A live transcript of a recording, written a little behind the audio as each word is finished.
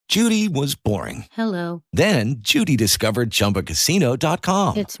Judy was boring. Hello. Then Judy discovered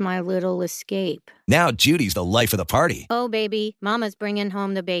ChumbaCasino.com. It's my little escape. Now Judy's the life of the party. Oh, baby, mama's bringing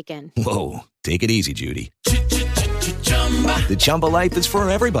home the bacon. Whoa, take it easy, Judy. The Chumba life is for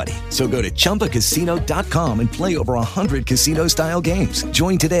everybody. So go to ChumbaCasino.com and play over 100 casino-style games.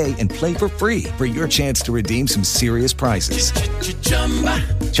 Join today and play for free for your chance to redeem some serious prizes.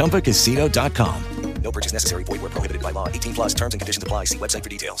 ChumbaCasino.com. No purchase necessary. Void where prohibited by law. 18 plus terms and conditions apply. See website for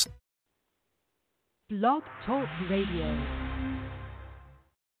details. Blog Talk Radio.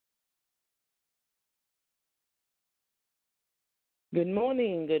 Good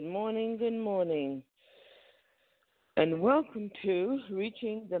morning, good morning, good morning. And welcome to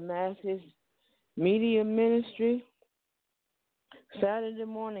Reaching the Masses Media Ministry, Saturday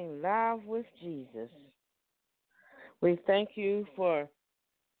morning live with Jesus. We thank you for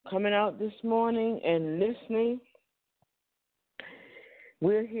coming out this morning and listening.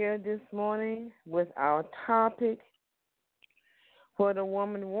 We're here this morning with our topic, what a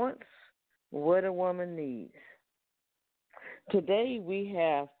woman wants, what a woman needs. Today we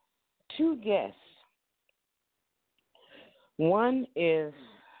have two guests. One is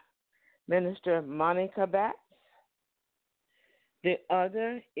Minister Monica Batts. The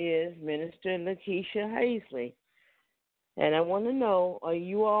other is Minister Lakeisha Hazley. And I want to know, are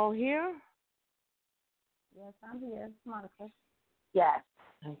you all here? Yes, I'm here, Monica. Yes.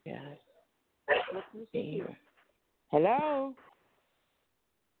 Okay. Here. Hello?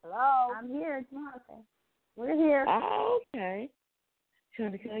 Hello? I'm here, it's Monica. We're here. Oh, okay.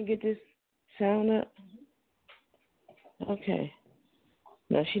 Can I get this sound up? Okay.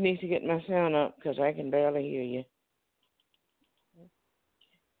 Now she needs to get my sound up because I can barely hear you.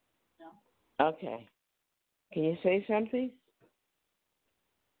 Okay. Can you say something?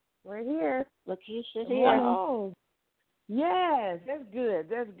 We're here. Lakeisha's here. Oh, yes. That's good.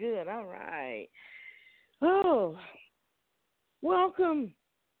 That's good. All right. Oh, welcome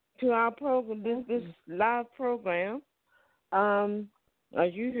to our program, this live program.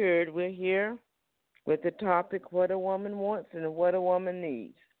 As you heard, we're here with the topic, what a woman wants and what a woman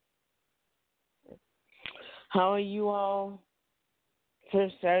needs. How are you all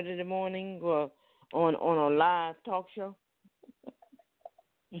first Saturday morning on a live talk show?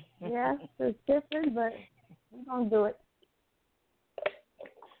 Yeah, it's different, but we're going to do it.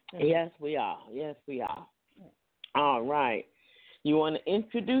 Yes, we are. Yes, we are. All right. You want to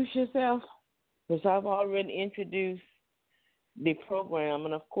introduce yourself? Because I've already introduced the program.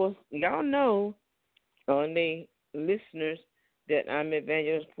 And, of course, y'all know, on the listeners, that I'm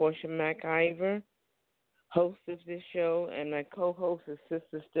Evangelist Portia McIver, host of this show, and my co-host is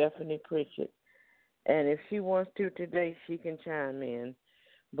Sister Stephanie Pritchett. And if she wants to today, she can chime in.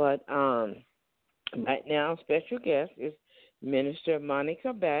 But right now, special guest is Minister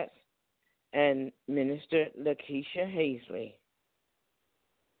Monica Batts and Minister Lakeisha Hazley.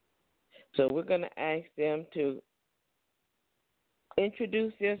 So we're going to ask them to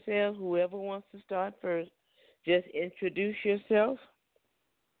introduce themselves. Whoever wants to start first, just introduce yourself.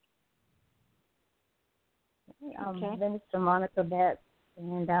 Okay. Minister Monica Batts,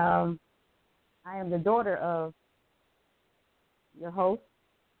 and I am the daughter of your host.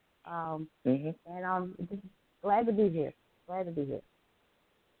 And I'm just glad to be here. Minister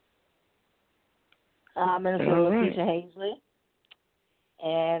Lakeisha Hazley,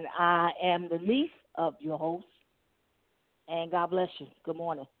 and I am the niece of your host. And God bless you. Good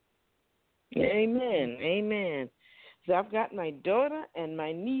morning. Amen. Amen. So I've got my daughter and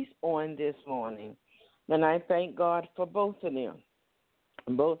my niece on this morning, and I thank God for both of them.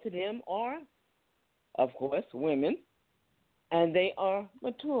 Both of them are, of course, women, and they are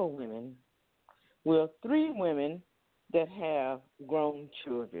mature women. We're three women that have grown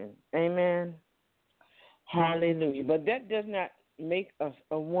children. Amen. Hallelujah. But that does not make us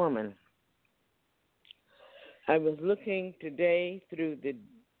a woman. I was looking today through the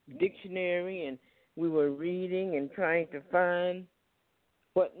dictionary, and we were reading and trying to find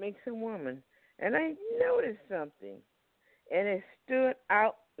what makes a woman. And I noticed something, and it stood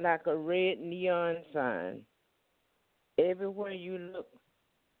out like a red neon sign. Everywhere you look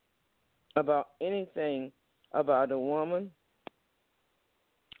about anything about a woman,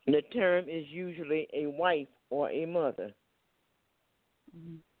 the term is usually a wife or a mother.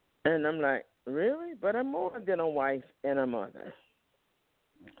 Mm-hmm. And I'm like, really? But I'm more than a wife and a mother.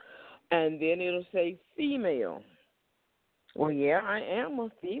 And then it'll say female. Well, yeah, I am a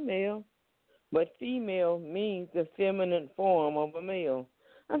female, but female means the feminine form of a male.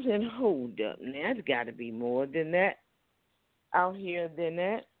 I'm saying, hold up, now, it's got to be more than that. Out here than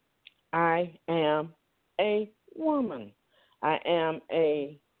that. I am a woman. I am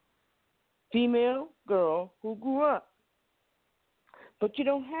a female girl who grew up. But you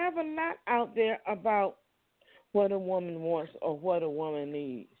don't have a lot out there about what a woman wants or what a woman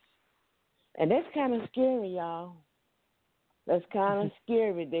needs. And that's kind of scary, y'all. That's kind of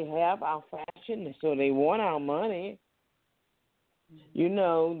scary. They have our fashion, so they want our money. You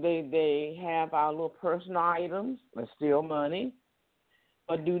know, they have our little personal items, but still money.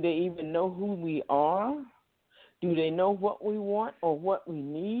 But do they even know who we are? Do they know what we want or what we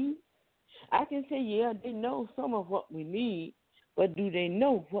need? I can say, yeah, they know some of what we need, but do they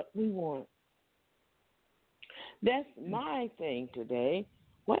know what we want? That's my thing today.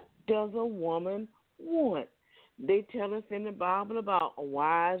 What does a woman want? They tell us in the Bible about a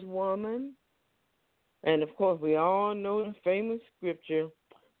wise woman. And, of course, we all know the famous scripture,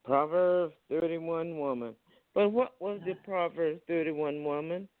 Proverbs 31 woman. But what was the Proverbs 31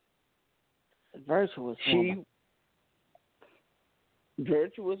 woman? Virtuous woman.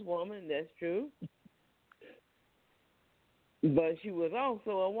 Virtuous woman, that's true. But she was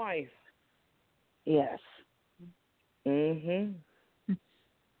also a wife. Yes. Mhm.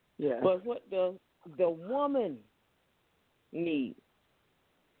 Yes. But what does the woman need?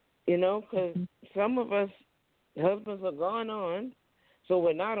 You know, because some of us husbands are gone on, so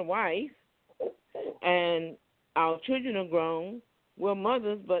we're not a wife, and our children are grown. We're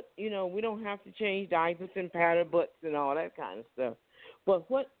mothers, but, you know, we don't have to change diapers and powder butts and all that kind of stuff. But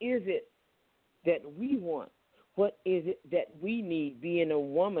what is it that we want? What is it that we need, being a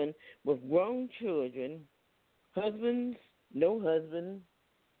woman with grown children, husbands, no husband,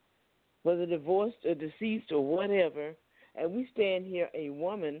 whether divorced or deceased or whatever, and we stand here a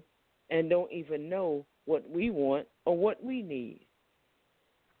woman and don't even know what we want or what we need.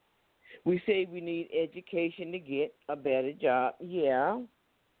 We say we need education to get a better job. Yeah.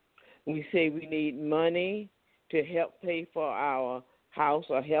 We say we need money to help pay for our house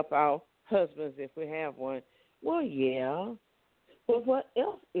or help our husbands if we have one. Well, yeah. But what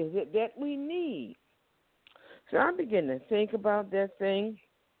else is it that we need? So I began to think about that thing,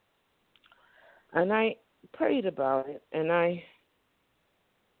 and I prayed about it, and I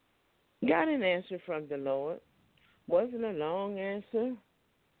got an answer from the Lord. Wasn't a long answer,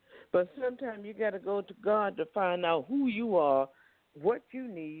 but sometimes you got to go to God to find out who you are, what you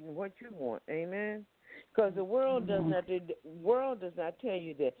need, and what you want. Amen. Because the world does not tell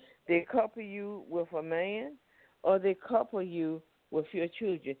you that. They couple you with a man, or they couple you with your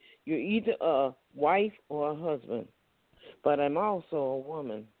children. You're either a wife or a husband. But I'm also a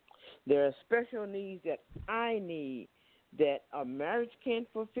woman. There are special needs that I need that a marriage can't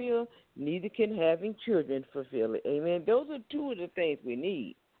fulfill, neither can having children fulfill it. Amen. Those are two of the things we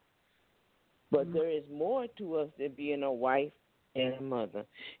need. But there is more to us than being a wife and a mother.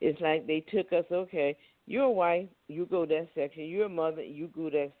 It's like they took us, okay, you're a wife, you go that section. You're a mother, you go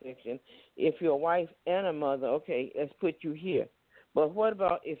that section. If you're a wife and a mother, okay, let's put you here. But what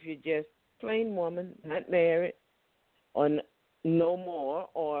about if you're just plain woman, not married, or no more,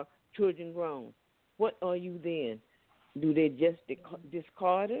 or children grown? What are you then? Do they just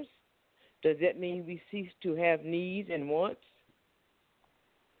discard us? Does that mean we cease to have needs and wants?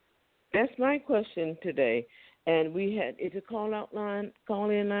 That's my question today. And we had, is a call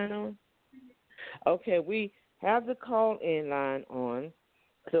in line on? Okay, we have the call in line on.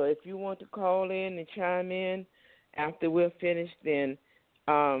 So if you want to call in and chime in after we're finished, then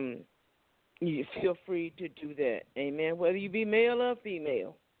you feel free to do that. Amen. Whether you be male or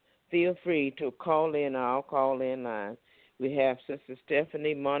female, feel free to call in our call in line. We have Sister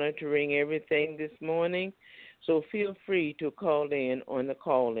Stephanie monitoring everything this morning, so feel free to call in on the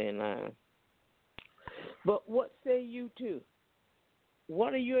call in line. But what say you two?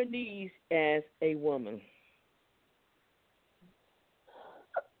 What are your needs as a woman?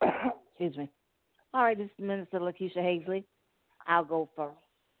 Excuse me. All right, this is Minister Lakeisha Hazley. I'll go first.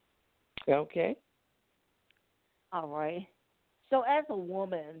 Okay. All right. So as a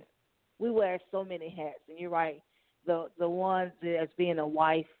woman, we wear so many hats, and you're right. The ones as being a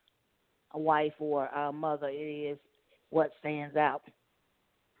wife or a mother is what stands out.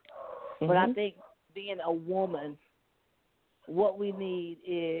 Mm-hmm. But I think being a woman, what we need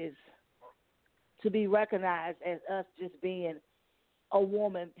is to be recognized as us just being a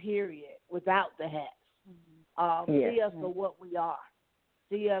woman, period, without the hats. Yes. See us for what we are.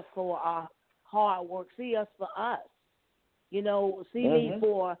 See us for our hard work. See us for us. You know, see me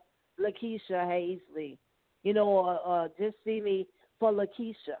for Lakeisha Hazley. You know, or just see me for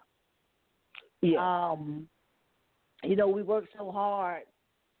Lakeisha. Yeah. You know, we work so hard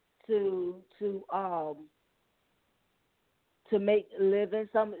to make a living.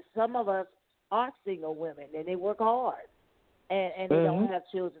 Some of us are single women, and they work hard. and they don't have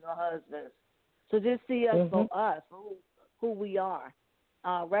children or husbands. So just see us for us, who we are.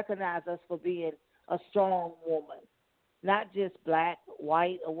 Recognize us for being a strong woman, not just black,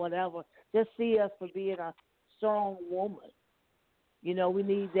 white, or whatever. Just see us for being a strong woman. You know, we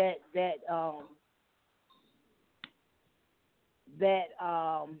need that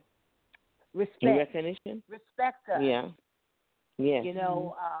respect. Recognition? Respect us. Yeah. Yes. You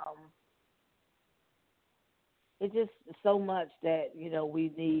know, it's just so much that, you know,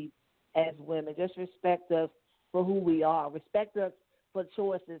 we need as women. Just respect us for who we are. Respect us for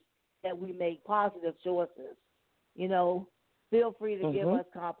choices that we make, positive choices. You know, feel free to give us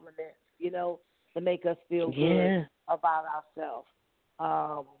compliments, you know, to make us feel good about ourselves.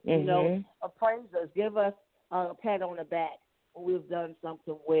 You know, praise us. Give us a pat on the back when we've done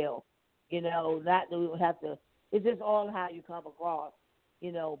something well. You know, not that we don't have to. It's just all how you come across,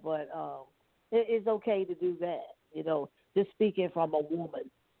 you know. But it's okay to do that, you know. Just speaking from a woman,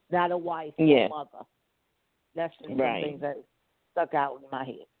 not a wife or a mother. That's just some things that stuck out in my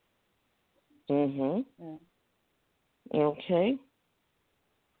head. Okay.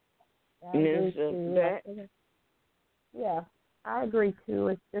 Yeah, I agree too.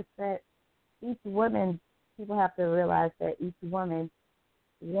 It's just that each woman, people have to realize that each woman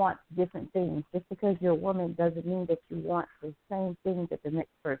wants different things. Just because you're a woman doesn't mean that you want the same thing that the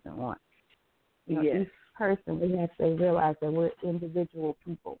next person wants. You know, each person, we have to realize that we're individual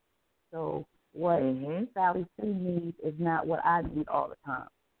people. So what Sally Sue needs is not what I need all the time.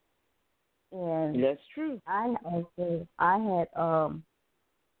 And that's true. I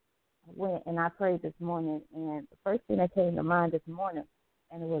went and I prayed this morning, and the first thing that came to mind this morning,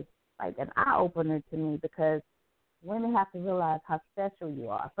 and it was like an eye opener to me, because women have to realize how special you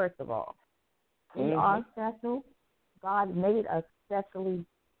are. First of all, we are special. God made us specially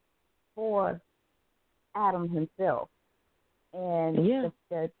for Adam himself. And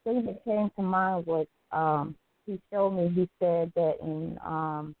the thing that came to mind was he showed me. He said that in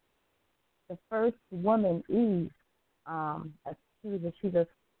the first woman, Eve, she's a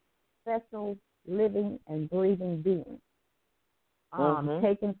special living and breathing being,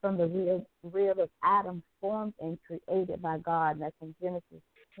 taken from the rib of Adam, formed and created by God. And that's in Genesis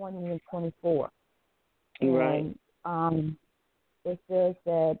 20 and 24. Right. And it says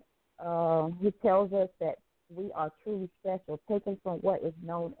that he tells us that we are truly special, taken from what is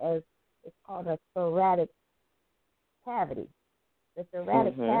known as, it's called a thoracic cavity. The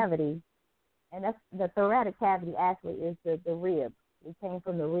thoracic cavity, and that's the thoracic cavity actually is the rib. We came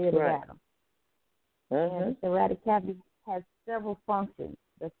from the rib of Adam. And the thoracic cavity has several functions.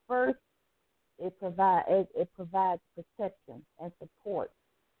 The first, it provides protection and support.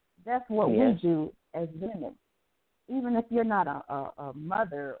 That's what we do as women. Even if you're not a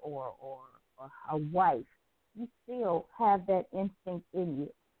mother or a wife, you still have that instinct in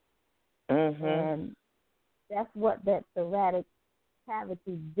you. And that's what that thoracic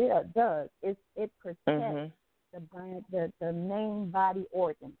cavity does. It protects the main body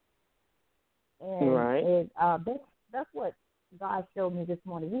organ. And that's what God showed me this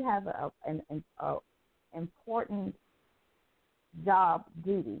morning. We have an important job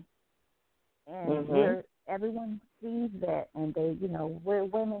duty, and everyone sees that, and they, you know, we're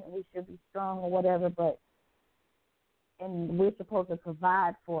women, we should be strong or whatever, and we're supposed to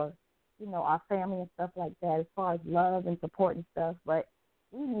provide for, you know, our family and stuff like that, as far as love and support and stuff. But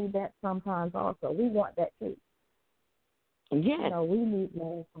we need that sometimes also. We want that too. You know, we need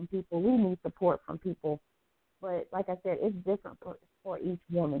love from people. We need support from people. But like I said, it's different for each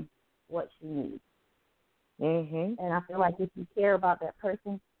woman what she needs. And I feel like if you care about that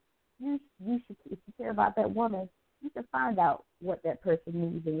person, you should. If you care about that woman, you should find out what that person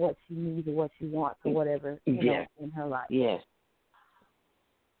needs and what she needs and what she wants or whatever you know in her life. Yes.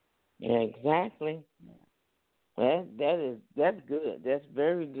 Yeah, exactly. That's good. That's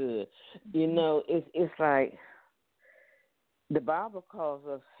very good. You know, it's like the Bible calls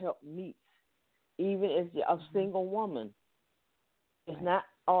us helpmeets, even as a single woman. It's not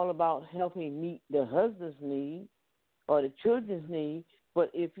all about helping meet the husband's need or the children's need, but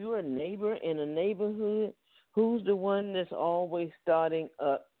if you're a neighbor in a neighborhood, who's the one that's always starting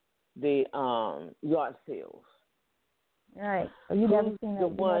up the yard sales? All right. So you never seen the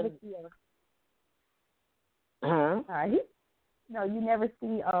one? Sorry. No, you never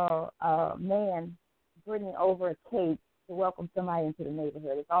see a man bringing over a cake to welcome somebody into the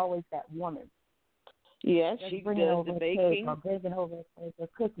neighborhood. It's always that woman. Yes, she does the baking. Or bringing over a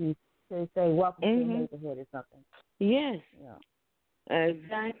cookie to say welcome to the neighborhood or something. Yes.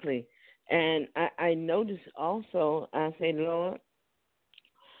 Exactly. And I notice also, I say, Lord,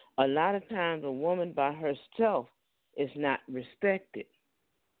 a lot of times a woman by herself is not respected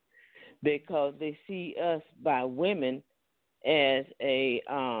because they see us by women as a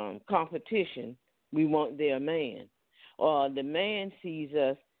competition. We want their man. Or the man sees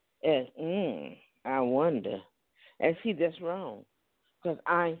us as, I wonder. And see, that's wrong because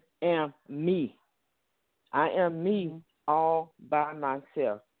I am me. I am me all by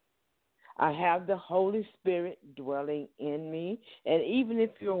myself. I have the Holy Spirit dwelling in me. And even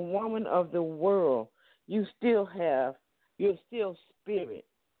if you're a woman of the world, you're still spirit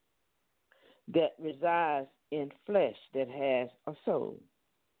that resides in flesh that has a soul.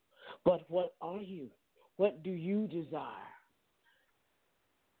 But what are you? What do you desire?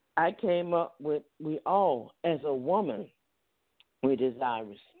 I came up with, we all, as a woman, we desire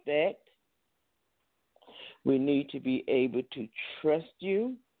respect. We need to be able to trust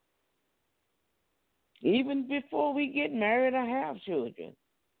you. Even before we get married or have children,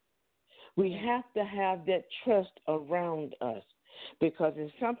 we have to have that trust around us because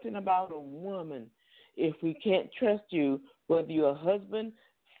there's something about a woman. If we can't trust you, whether you're a husband,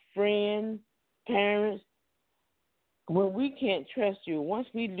 friend, parents, when we can't trust you, once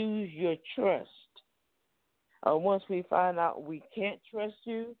we lose your trust, or once we find out we can't trust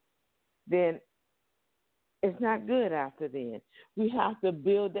you, then it's not good after then. We have to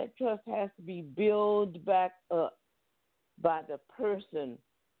build, that trust has to be built back up by the person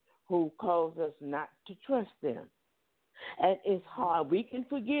who caused us not to trust them. And it's hard. We can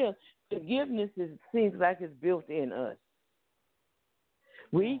forgive. Forgiveness seems like it's built in us.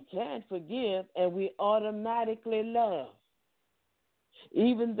 We can forgive and we automatically love.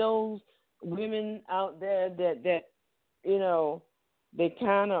 Even those women out there that you know, they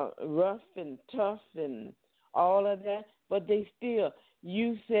kind of rough and tough and all of that, but they still,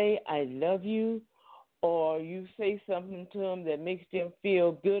 you say, I love you, or you say something to them that makes them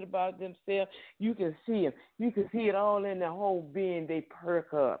feel good about themselves, you can see them. You can see it all in their whole being. They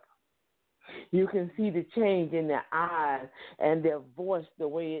perk up. You can see the change in their eyes and their voice, the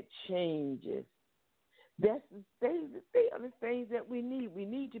way it changes. They are the things that we need. We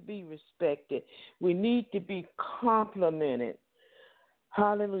need to be respected. We need to be complimented.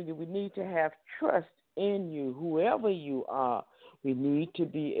 Hallelujah. We need to have trust in you, whoever you are. We need to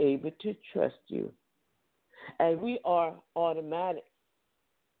be able to trust you. And we are automatic,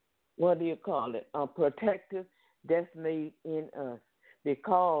 what do you call it, protective, that's made in us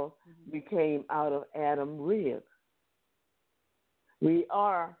because we came out of Adam's rib. We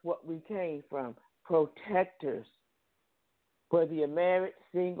are what we came from, protectors, whether you're married,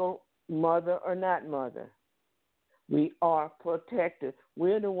 single, mother, or not mother. We are protectors.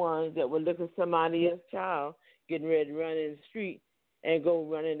 We're the ones that will look at somebody else's child getting ready to run in the street and go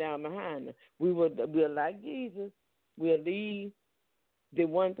running down behind them. We're like Jesus. We'll leave the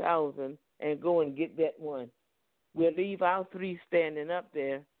 1,000 and go and get that one. We'll leave our 3 standing up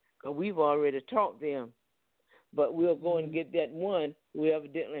there because we've already taught them. But we'll go and get that one who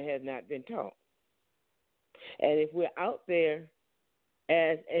evidently has not been taught. And if we're out there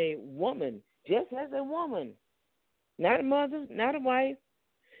as a woman, just as a woman, not a mother, not a wife,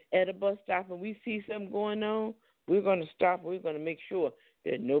 at a bus stop and we see something going on, we're going to stop. We're going to make sure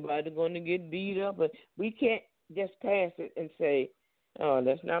that nobody's going to get beat up. But we can't just pass it and say, oh,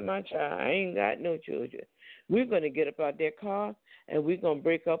 that's not my child. I ain't got no children. We're going to get up out that car and we're going to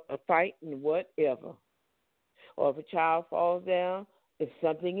break up a fight and whatever. Or if a child falls down, it's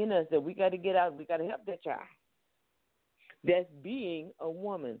something in us that we got to get out. We got to help that child. That's being a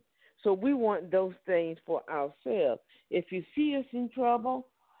woman. So we want those things for ourselves. If you see us in trouble,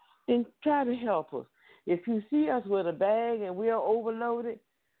 then try to help us. If you see us with a bag and we are overloaded,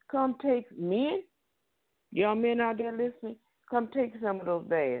 come take men. Y'all men out there listening, come take some of those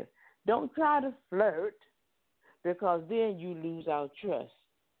bags. Don't try to flirt because then you lose our trust.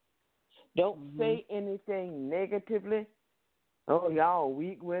 Don't say anything negatively. Oh, y'all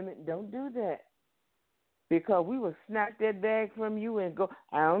weak women. Don't do that. Because we will snap that bag from you and go,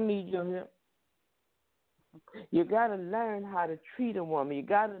 I don't need your help. You got to learn how to treat a woman. You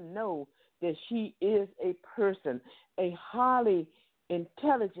got to know that she is a person, a highly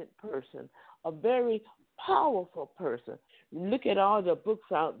intelligent person, a very powerful person. Look at all the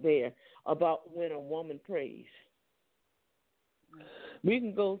books out there about when a woman prays. We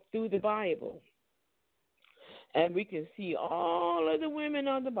can go through the Bible and we can see all of the women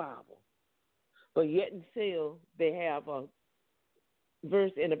of the Bible. But yet and still, they have a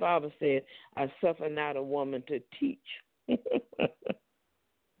verse in the Bible says, I suffer not a woman to teach.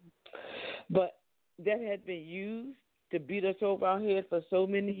 But that had been used to beat us over our head for so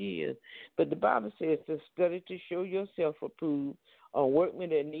many years. But the Bible says to study to show yourself approved, a workman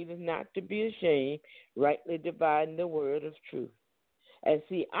that needeth not to be ashamed, rightly dividing the word of truth. And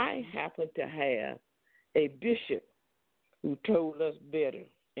see, I happen to have a bishop who told us better.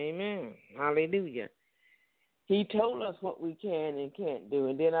 Amen. Hallelujah. He told us what we can and can't do.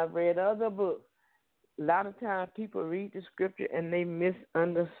 And then I've read other books. A lot of times people read the scripture and they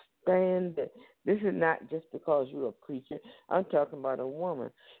misunderstand that this is not just because you're a preacher. I'm talking about a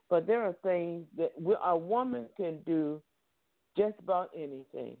woman. But there are things that a woman can do just about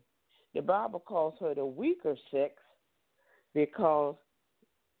anything. The Bible calls her the weaker sex because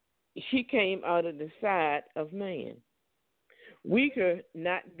she came out of the side of man. Weaker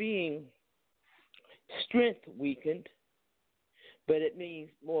not being strength weakened, but it means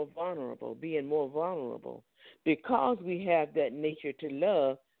more vulnerable, being more vulnerable. Because we have that nature to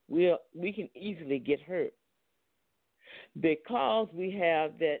love, we can easily get hurt. Because we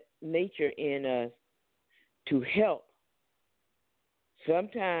have that nature in us to help,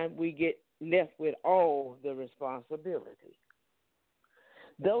 sometimes we get left with all the responsibility.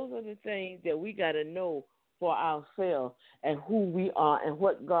 Those are the things that we got to know for ourselves and who we are and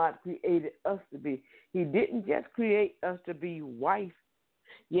what God created us to be. He didn't just create us to be wife.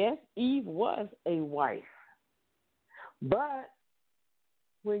 Yes, Eve was a wife. But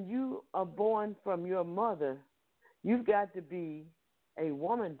when you are born from your mother, you've got to be a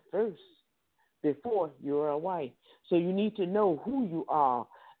woman first before you're a wife. So you need to know who you are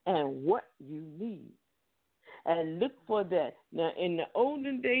and what you need. And look for that. Now, in the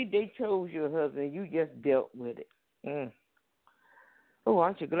olden days, they chose your husband. You just dealt with it. Oh,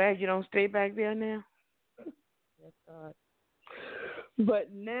 aren't you glad you don't stay back there now? Yes, God.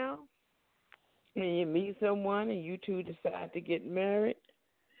 But now, when you meet someone and you two decide to get married,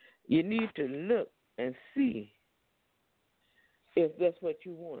 you need to look and see if that's what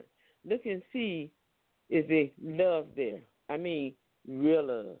you want. Look and see if there's love there. I mean, real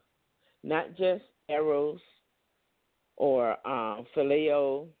love. Not just eros or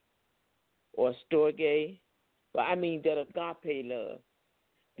phileo or storge, but I mean that agape love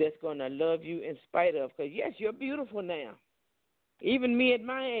that's going to love you in spite of. Because, yes, you're beautiful now. Even me at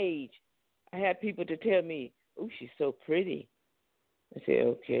my age, I had people to tell me, oh, she's so pretty. I said,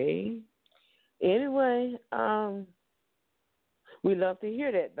 okay. Anyway, we love to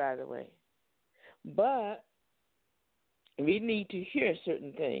hear that, by the way. But we need to hear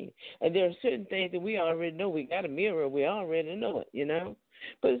certain things. And there are certain things that we already know. We got a mirror. We already know it, you know.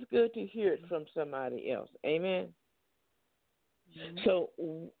 But it's good to hear it from somebody else. Amen? Mm-hmm. So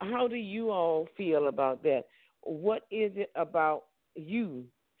how do you all feel about that? What is it about you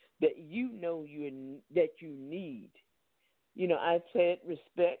that you know that you need? You know, I've said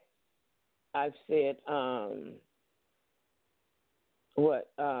respect. I've said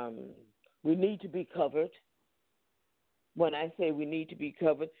we need to be covered. When I say we need to be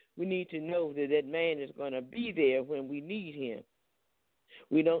covered, we need to know that that man is going to be there when we need him.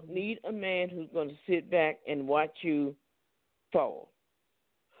 We don't need a man who's going to sit back and watch you fall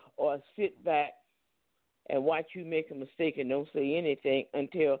or sit back and watch you make a mistake and don't say anything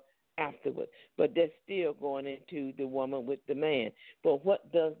until afterward. But that's still going into the woman with the man. But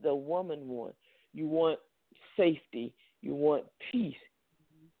what does the woman want? You want safety. You want peace.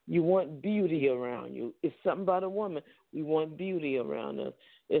 You want beauty around you. It's something about a woman. We want beauty around us.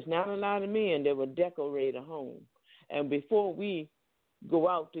 There's not a lot of men that will decorate a home. And before we go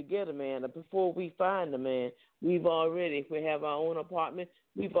out to get a man or before we find a man, if we have our own apartment,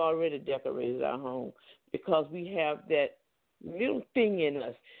 we've already decorated our home because we have that little thing in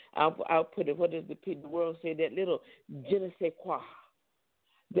us. I'll put it, what does the world say, that little je ne sais quoi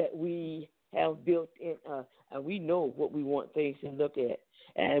that we have built in us, and we know what we want things to look at,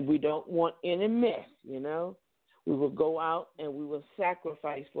 and we don't want any mess, you know. We will go out and we will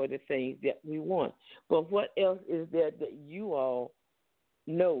sacrifice for the things that we want. But what else is there that you all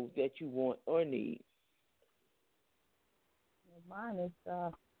know that you want or need? Mine is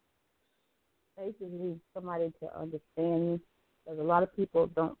basically somebody to understand you, because a lot of people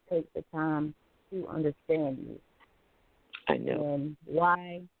don't take the time to understand you. I know. And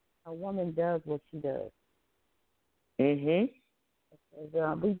why a woman does what she does. Mhm.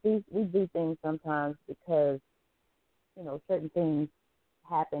 We do things sometimes because, you know, certain things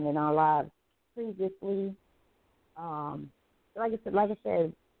happen in our lives previously. Like I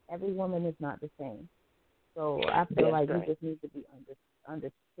said, every woman is not the same. So I feel like we just need to be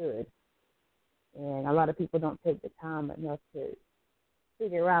understood. And a lot of people don't take the time enough to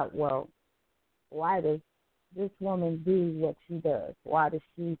figure out, well, why does this woman do what she does? Why does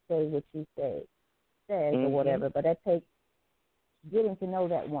she say what she says? says or whatever, but that takes getting to know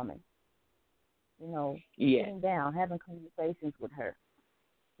that woman. Sitting down, having conversations with her.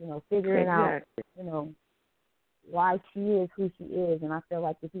 Figuring out, why she is who she is. And I feel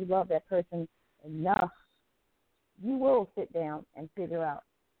like if you love that person enough, you will sit down and figure out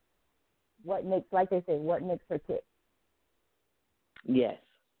what makes, like they say, what makes her tick. Yes.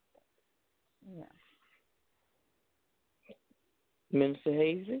 Yeah. Minister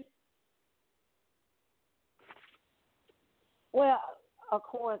Hazel? Well, of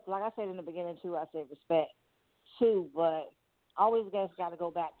course, like I said in the beginning, too, I said respect, too, but I always got to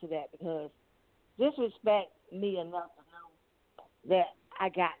go back to that because disrespect me enough to know that I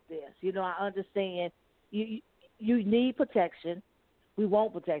got this. I understand you need protection. We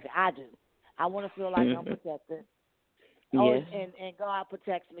want protection. I do. I want to feel like I'm protected. Yes. And God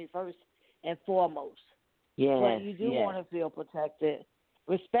protects me first and foremost. Yes. But you do want to feel protected.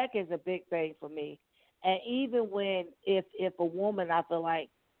 Respect is a big thing for me. And even when if a woman I feel like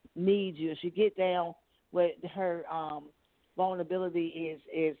needs you, she get down with her vulnerability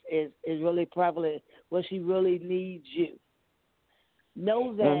is really prevalent, where she really needs you.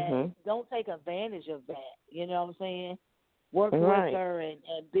 Know that. Don't take advantage of that. You know what I'm saying? Work with her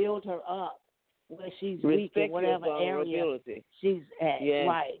and build her up where she's weak in whatever area she's at. Yes.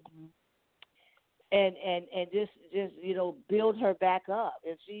 Right. And just build her back up.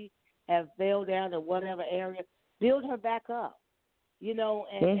 If she have fell down in whatever area, build her back up.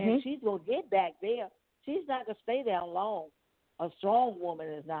 And she's gonna get back there. She's not gonna stay down long. A strong woman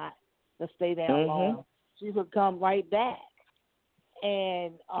is not gonna stay down long. She's gonna come right back.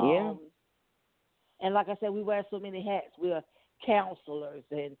 And and like I said, we wear so many hats. We're counselors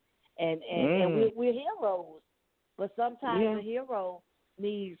and we're heroes. But sometimes a hero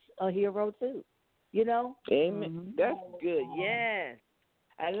needs a hero too. Amen. That's good. Yes.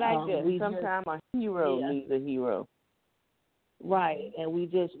 I like that. Sometimes a hero needs a hero. Right. And we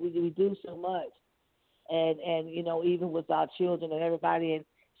do so much. And even with our children and everybody, and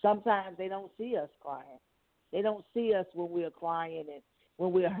sometimes they don't see us crying. They don't see us when we're crying and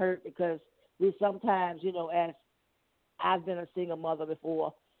when we're hurt, because we sometimes, as I've been a single mother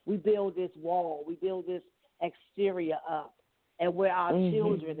before, we build this wall, we build this exterior up, and where our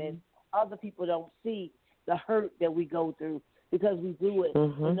children and other people don't see the hurt that we go through because we do it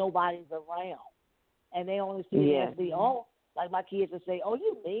when nobody's around. And they only see it as like my kids will say, "Oh,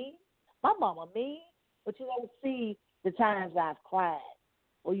 you mean? My mama mean?" But you don't see the times I've cried,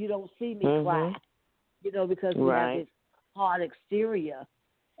 or you don't see me cry, because we have this hard exterior.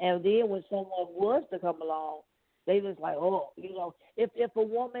 And then when someone was to come along, they was like, oh, if a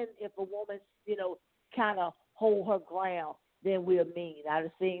woman, kind of hold her ground, then we're mean.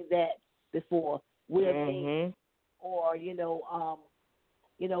 I've seen that before. We're mean, or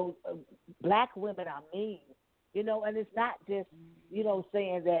black women are mean, and it's not just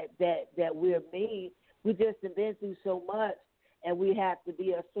saying that we're mean. We just have been through so much, and we have to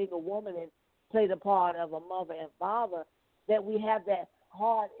be a single woman and play the part of a mother and father, that we have that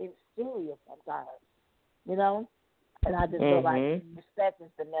hard exterior sometimes, And I just feel like respect is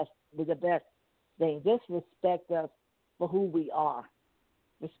the best thing. Just respect us for who we are.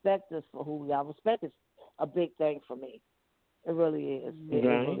 Respect us for who we are. Respect is a big thing for me. It really is. It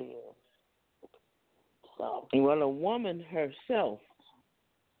really is. So. Well, a woman herself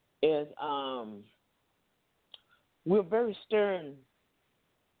is we're very stern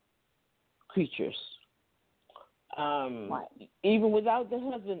creatures. Even without the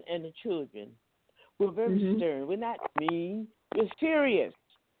husband and the children, we're very stern. We're not mean. We're serious.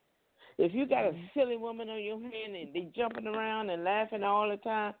 If you got a silly woman on your hand and they jumping around and laughing all the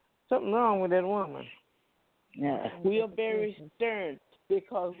time, something wrong with that woman. Yeah. We are very stern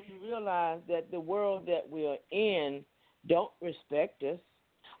because we realize that the world that we are in don't respect us.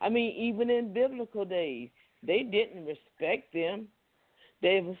 I mean, even in biblical days, they didn't respect them.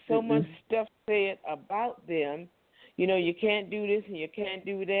 There was so much stuff said about them. You can't do this and you can't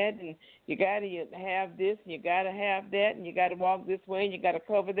do that, and you got to have this and you got to have that, and you got to walk this way and you got to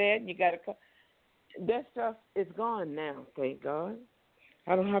cover that, and you got to that stuff is gone now, thank God.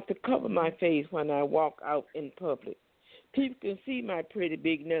 I don't have to cover my face when I walk out in public. People can see my pretty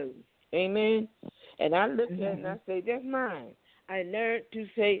big nose. Amen? And I look at it and I say, that's mine. I learned to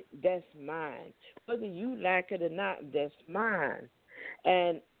say, that's mine. Whether you like it or not, that's mine.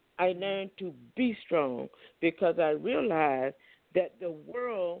 And I learned to be strong because I realized that the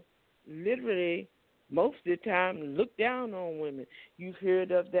world literally most of the time look down on women. You've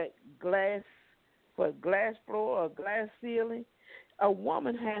heard of that glass floor or glass ceiling. A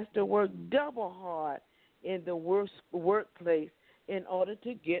woman has to work double hard in the workplace in order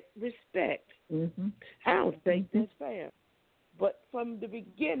to get respect. Mm-hmm. I don't think that's fair. But from the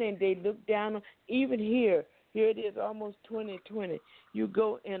beginning, they look down on, even here it is almost 2020. You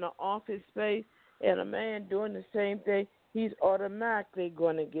go in an office space and a man doing the same thing, he's automatically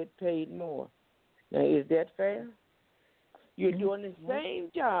going to get paid more. Now, is that fair? You're doing the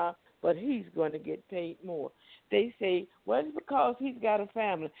same job, but he's going to get paid more. They say, well, it's because he's got a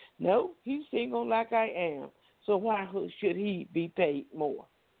family. No, he's single like I am. So why should he be paid more?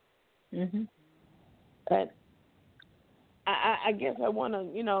 Mm-hmm. And I guess I want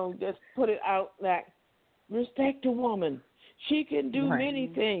to, just put it out like, respect a woman. She can do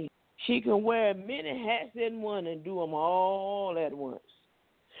many things. She can wear many hats in one and do them all at once.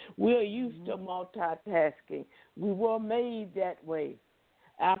 We're used to multitasking. We were made that way.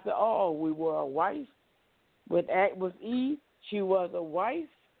 After all, we were a wife. With Eve, she was a wife.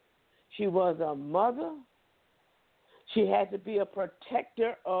 She was a mother. She had to be a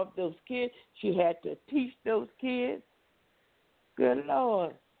protector of those kids. She had to teach those kids. Good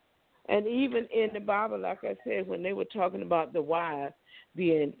Lord. And even in the Bible, like I said, when they were talking about the wives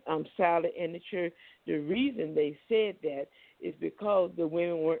being silent in the church, the reason they said that is because the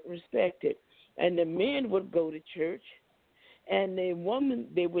women weren't respected. And the men would go to church, and the woman,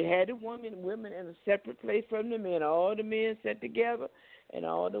 they would have the women in a separate place from the men. All the men sat together, and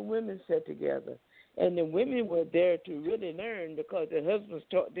all the women sat together. And the women were there to really learn because the husbands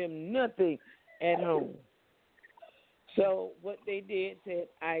taught them nothing at home. So what they did said,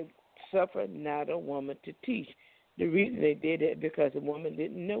 I suffer not a woman to teach. The reason they did it because the woman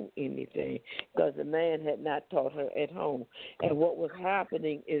didn't know anything because the man had not taught her at home. And what was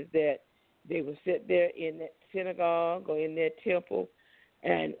happening is that they would sit there in that synagogue or in their temple,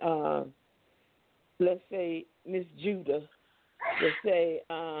 and let's say Miss Judah would say,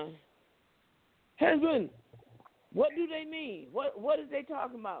 husband, what do they mean? What is they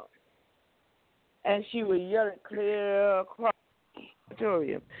talking about? And she would yell it clear across the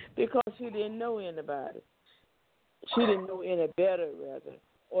auditorium because she didn't know anybody. She didn't know any better, rather.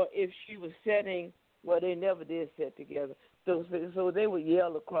 Or if she was sitting, well, they never did sit together. So they would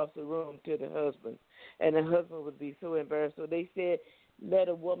yell across the room to the husband, and the husband would be so embarrassed. So they said, let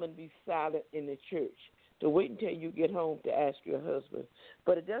a woman be silent in the church, to wait until you get home to ask your husband.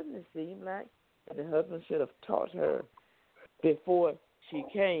 But it doesn't seem like the husband should have taught her before she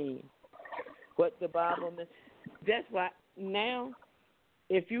came what the Bible meant. That's why now,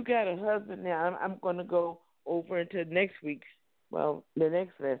 if you got a husband now, I'm going to go over into the next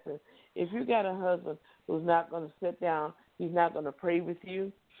lesson. If you got a husband who's not going to sit down, he's not going to pray with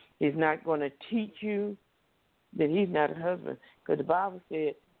you, he's not going to teach you, then he's not a husband. Because the Bible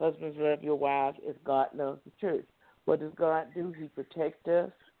said, husbands, love your wives as God loves the church. What does God do? He protects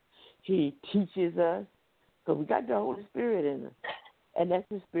us. He teaches us. So we got the Holy Spirit in us. And that's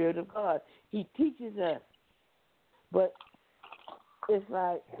the Spirit of God. He teaches us. But it's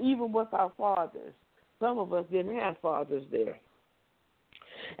like, even with our fathers, some of us didn't have fathers there.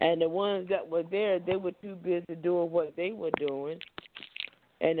 And the ones that were there, they were too busy doing what they were doing.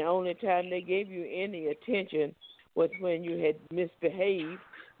 And the only time they gave you any attention was when you had misbehaved.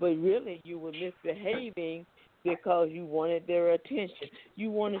 But really, you were misbehaving because you wanted their attention.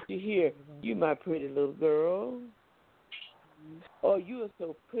 You wanted to hear, you my pretty little girl. Oh, you are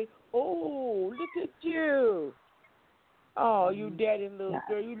so pretty. Oh, look at you. Oh, you daddy little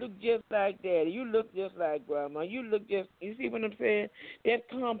girl. You look just like daddy. You look just like grandma. You see what I'm saying? That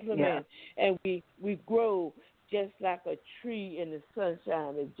compliment. Yeah. And we grow just like a tree in the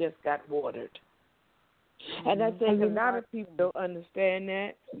sunshine that just got watered. And I think a lot of people don't understand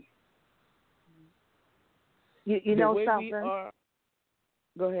that. You know something?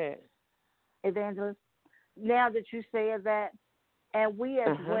 Go ahead. Evangelist, now that you say that, and we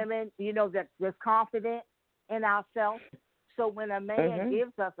as women, that's confident in ourselves. So when a man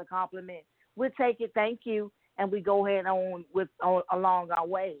gives us a compliment, we take it, thank you, and we go ahead on along our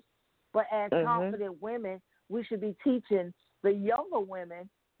way. But as confident women, we should be teaching the younger women,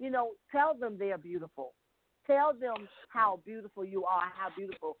 tell them they're beautiful. Tell them how beautiful you are, how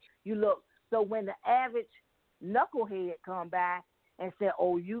beautiful you look. So when the average knucklehead come back and say,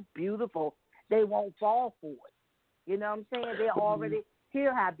 oh, you beautiful, they won't fall for it. You know what I'm saying? They already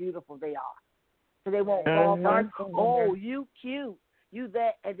hear how beautiful they are. So they won't fall for it. Oh, you cute. You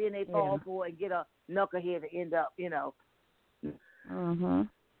that, and then they fall for it and get a knucklehead to end up,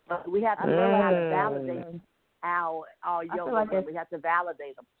 But we have to learn how to validate our young women. We have to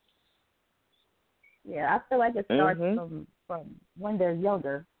validate them. Yeah, I feel like it starts from when they're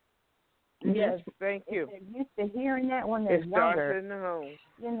younger. Yes, thank you. They're used to hearing that when they're younger. It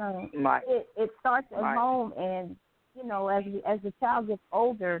starts in the home. It starts at home, and as the child gets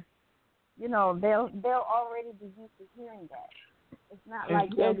older, they'll already be used to hearing that. It's not like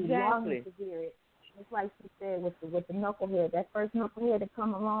they'll be longing to hear it. It's like she said with the knucklehead, that first knucklehead to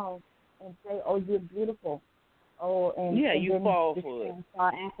come along and say, "Oh, you're beautiful." Oh, and you then fall for it.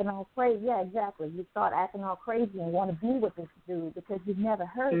 Start acting all crazy. Yeah, exactly. You start acting all crazy and want to be with this dude because you've never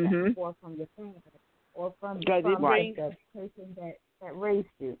heard that before from your family or from the person that raised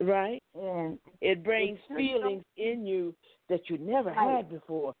you. Right. And it brings feelings in you that you never had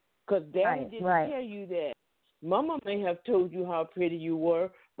before because Daddy didn't tell you that. Mama may have told you how pretty you were,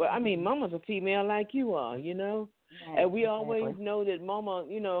 but I mean, Mama's a female like you are, and we always know that Mama,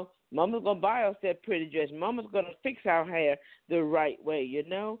 Mama's going to buy us that pretty dress. Mama's going to fix our hair the right way,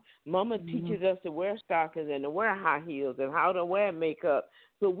 Mama teaches us to wear stockings and to wear high heels and how to wear makeup.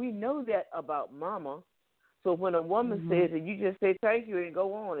 So we know that about Mama. So when a woman says it, you just say thank you and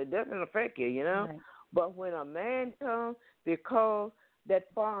go on. It doesn't affect you, Right. But when a man comes, because that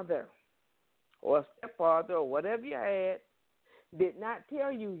father or stepfather or whatever you had did not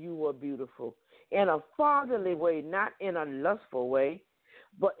tell you you were beautiful in a fatherly way, not in a lustful way,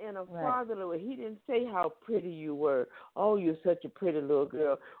 but in a fatherly way. He didn't say how pretty you were. Oh, you're such a pretty little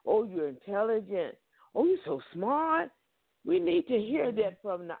girl. Oh, you're intelligent. Oh, you're so smart. We need to hear that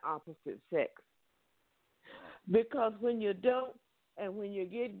from the opposite sex. Because when you don't and when you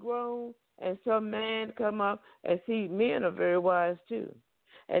get grown and some man come up and see, men are very wise too.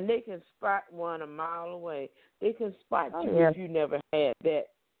 And they can spot one a mile away. They can spot you if you never had that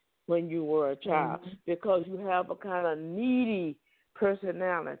when you were a child because you have a kind of needy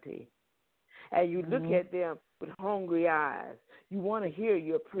personality. And you look at them with hungry eyes. You want to hear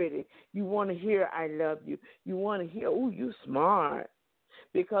you're pretty. You want to hear I love you. You want to hear, oh, you're smart.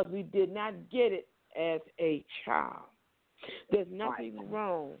 Because we did not get it as a child. There's nothing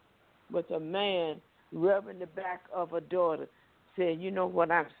wrong with a man rubbing the back of a daughter saying, you know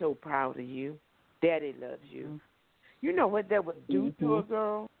what, I'm so proud of you. Daddy loves you. You know what that would do to a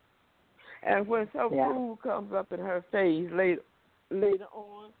girl? And when some fool comes up in her face later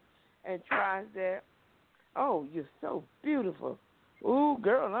on and tries that, oh, you're so beautiful. Ooh,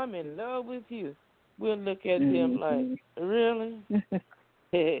 girl, I'm in love with you. We'll look at him like, really?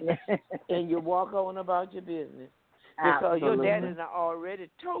 And you walk on about your business. Because your daddy already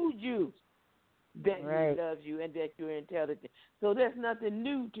told you that he loves you and that you're intelligent. So that's nothing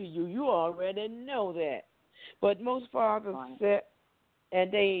new to you. You already know that. But most fathers sit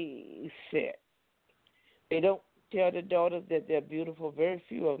and they sit. They don't tell the daughters that they're beautiful. Very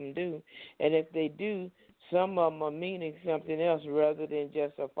few of them do. And if they do, some of them are meaning something else rather than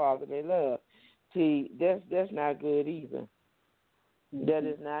just a fatherly love. See, that's not good either. That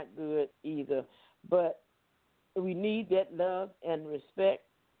is not good either. But we need that love and respect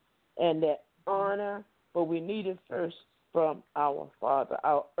and that honor, but we need it first from our Father,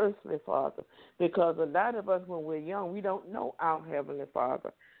 our earthly Father, because a lot of us, when we're young, we don't know our Heavenly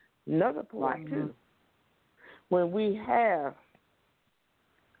Father. Another point, too. When we have,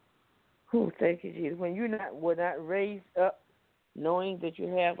 thank you, Jesus, when we're not raised up knowing that you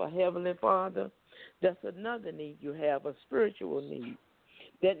have a Heavenly Father, that's another need you have, a spiritual need.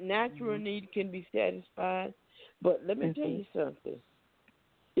 That natural need can be satisfied, but let me tell you something.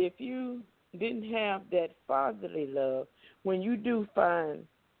 If you didn't have that fatherly love, when you do find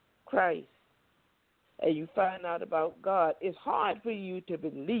Christ and you find out about God, it's hard for you to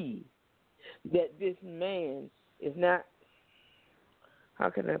believe that this man is not, how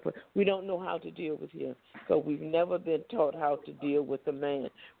can I put it? We don't know how to deal with him because we've never been taught how to deal with a man.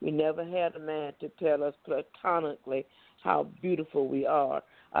 We never had a man to tell us platonically how beautiful we are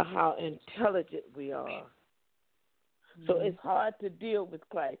or how intelligent we are. So it's hard to deal with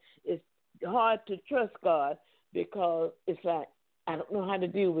Christ. It's hard to trust God because it's like, I don't know how to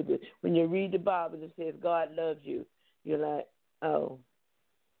deal with it. When you read the Bible, it says God loves you. You're like, oh.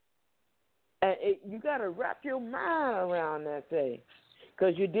 And you got to wrap your mind around that thing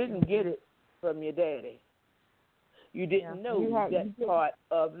because you didn't get it from your daddy. You didn't know that part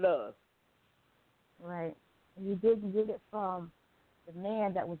of love. Right. You didn't get it from the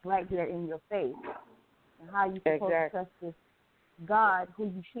man that was right there in your face. And how you supposed to trust this God who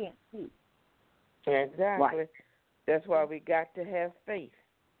you can't see. Exactly. Right. That's why we got to have faith.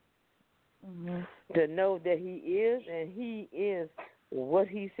 To know that he is and he is what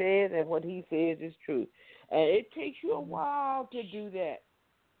he says and what he says is true. And it takes you a while to do that.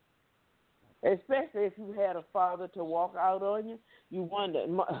 Especially if you had a father to walk out on you. You wonder.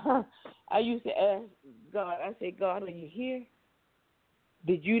 I used to ask God, I said, God, are you here?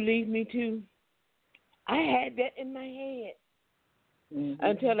 Did you leave me too? I had that in my head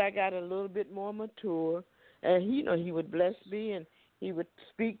until I got a little bit more mature And he would bless me, and he would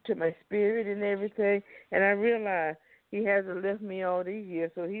speak to my spirit and everything. And I realized he hasn't left me all these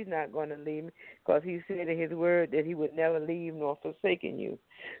years, so he's not going to leave me, because he said in his word that he would never leave nor forsaken you.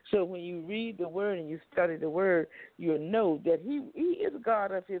 So when you read the word and you study the word, you'll know that he is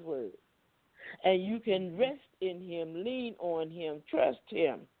God of his word. And you can rest in him, lean on him, trust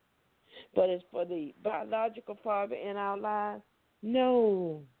him. But as for the biological father in our lives,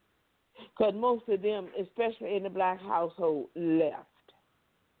 no. Because most of them, especially in the black household, left.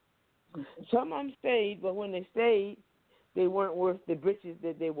 Some of them stayed, but when they stayed, they weren't worth the breeches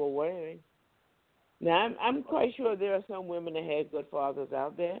that they were wearing. Now, I'm quite sure there are some women that had good fathers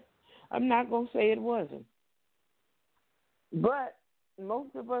out there. I'm not going to say it wasn't. But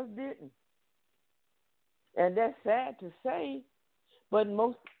most of us didn't. And that's sad to say, but in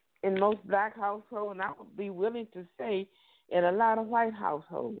most black households, and I would be willing to say in a lot of white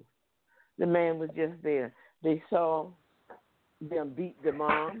households, the man was just there. They saw them beat the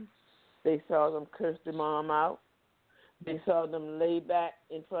mom. They saw them curse the mom out. They saw them lay back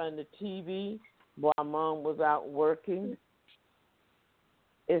in front of the TV while mom was out working.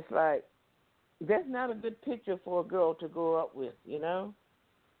 It's like, that's not a good picture for a girl to grow up with,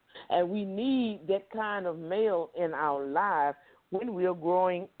 And we need that kind of male in our life when we're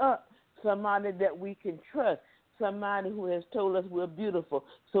growing up, somebody that we can trust, somebody who has told us we're beautiful,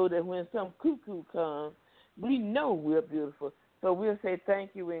 so that when some cuckoo comes, we know we're beautiful. So we'll say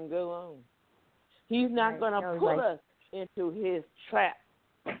thank you and go on. He's not going to put us into his trap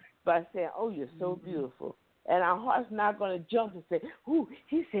by saying, oh, you're so beautiful. And our heart's not going to jump and say, ooh,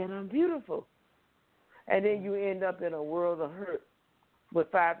 he said I'm beautiful. And then you end up in a world of hurt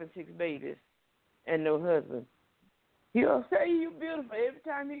with 5 and 6 babies and no husband. He'll say you're beautiful every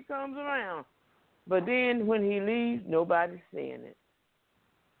time he comes around. But then when he leaves, nobody's saying it.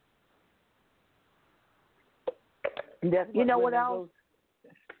 That's you know what else?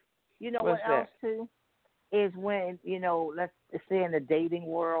 You know what else, too? Is when, let's say in the dating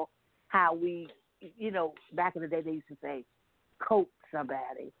world, how we, back in the day they used to say, coat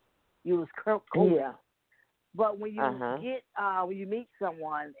somebody. You was coating. Yeah. But when you when you meet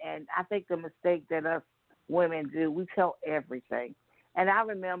someone, and I think the mistake that us women do, we tell everything. And I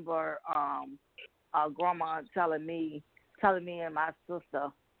remember grandma telling me and my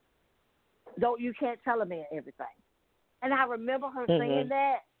sister, you can't tell a man everything. And I remember her saying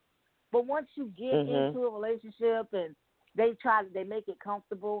that. But once you get into a relationship and they make it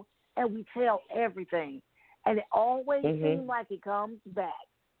comfortable, and we tell everything, and it always seems like it comes back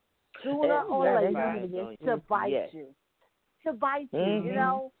sooner or later to bite you. To bite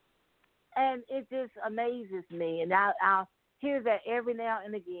you, And it just amazes me. And I'll hear that every now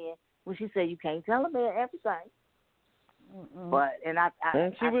and again when she said you can't tell a man everything. But I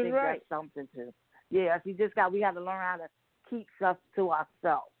think that's something too. Yeah, we got to learn how to keep stuff to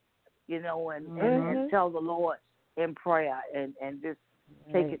ourselves, and tell the Lord in prayer and just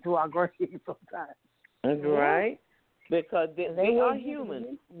take it to our grave sometimes. Right? Because they are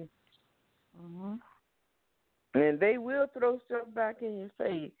human. And they will throw stuff back in your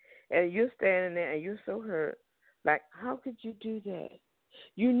face. And you're standing there and you're so hurt. Like, how could you do that?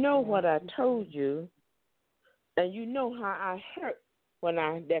 You know what I told you, and you know how I hurt when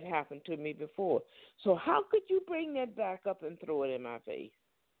that happened to me before. So how could you bring that back up and throw it in my face?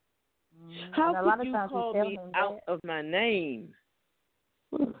 How could you call me out of my name?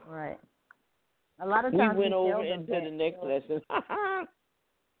 Right. A lot of times we went over into the next lesson.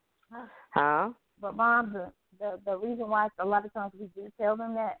 Huh? But Mom, the reason why a lot of times we do tell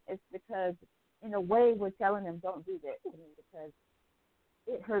them that is because in a way we're telling them don't do that to me because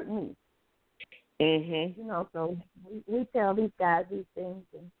it hurt me. So we tell these guys these things,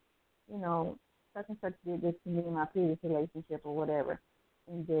 and such and such did this to me in my previous relationship or whatever,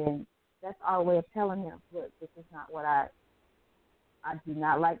 and then that's our way of telling them, look, this is not what I do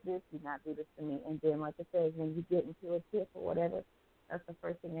not like this. Do not do this to me. And then, like I said, when you get into a tip or whatever, that's the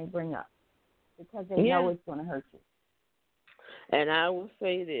first thing they bring up because they know it's going to hurt you. And I will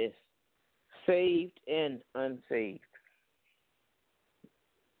say this, saved and unsaved.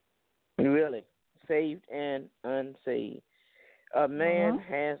 Really, saved and unsaved. A man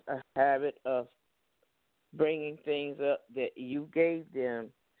has a habit of bringing things up that you gave them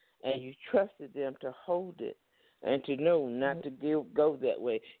and you trusted them to hold it and to know not to go that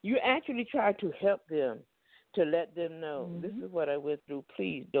way. You actually try to help them, to let them know, this is what I went through.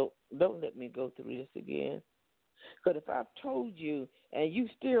 Please don't let me go through this again. Because if I've told you and you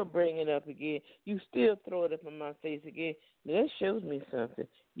still bring it up again, you still throw it up in my face again, that shows me something.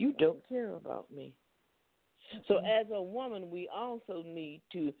 You don't care about me. So as a woman, we also need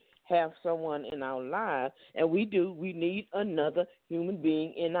to have someone in our lives, and we do. We need another human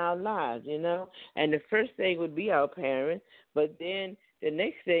being in our lives, you know. And the first thing would be our parent, but then the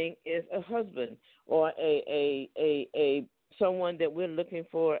next thing is a husband or a someone that we're looking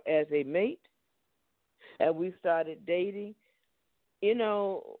for as a mate. And we started dating, you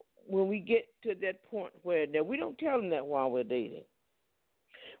know, when we get to that point where now we don't tell them that while we're dating.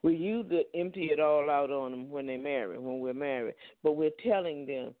 We usually empty it all out on them when we're married. But we're telling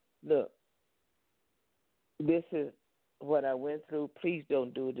them, look, this is what I went through. Please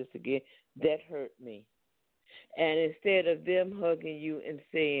don't do this again. That hurt me. And instead of them hugging you and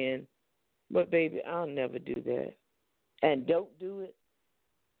saying, but baby, I'll never do that, and don't do it,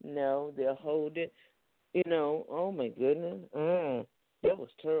 no, they'll hold it. You know, oh my goodness, that was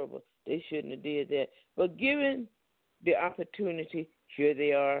terrible. They shouldn't have did that. But given the opportunity, here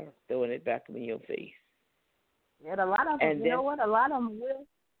they are throwing it back in your face. And a lot of them, you know what? A lot of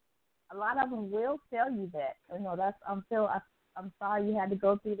them will tell you that. You know, I'm sorry you had to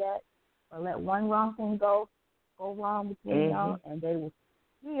go through that, or let one wrong thing go wrong between y'all, and they will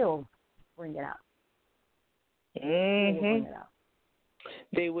still bring it out. They will bring it out.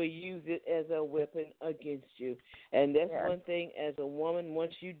 They will use it as a weapon against you. And that's one thing, as a woman,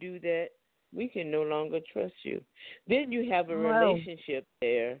 once you do that, we can no longer trust you. Then you have a relationship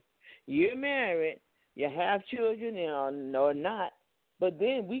there. You're married, you have children or not, but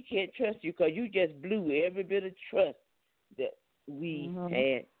then we can't trust you because you just blew every bit of trust that we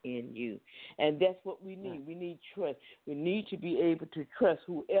had in you. And that's what we need. We need trust. We need to be able to trust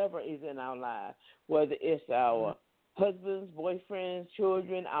whoever is in our lives, whether it's our husbands, boyfriends,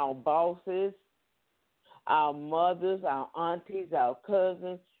 children, our bosses, our mothers, our aunties, our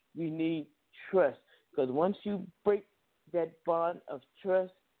cousins. We need trust, because once you break that bond of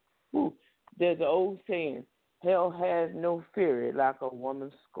trust, there's an old saying, hell has no fury like a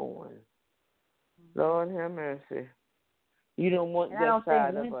woman scorned. Lord have mercy. You don't want that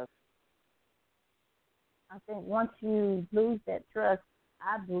side of us. I think once you lose that trust,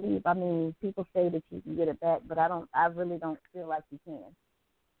 I mean, people say that you can get it back, but I really don't feel like you can.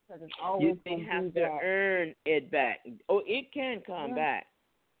 Because it's always they have to earn it back. Oh, it can come back,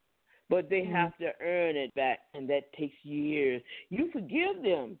 but they have to earn it back, and that takes years. You forgive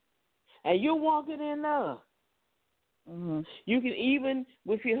them, and you're walking in love. You can even,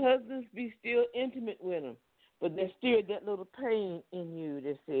 with your husbands, be still intimate with them, but there's still that little pain in you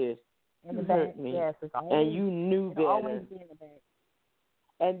that says, you hurt me, and you knew better. Always be in the back.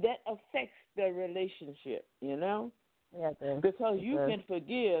 And that affects the relationship, you know? Yeah, because you can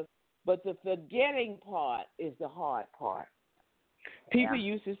forgive, but the forgetting part is the hard part. People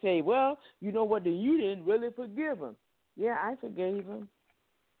used to say, well, you know what, you didn't really forgive him. Yeah, I forgave him.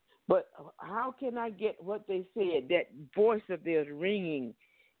 But how can I get what they said, that voice of theirs ringing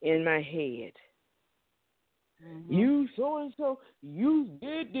in my head? You so-and-so, you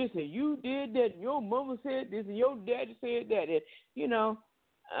did this and you did that, and your mama said this and your daddy said that. And, you know,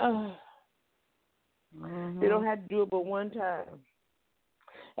 they don't have to do it but one time.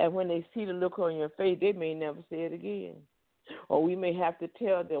 And when they see the look on your face, they may never say it again. Or we may have to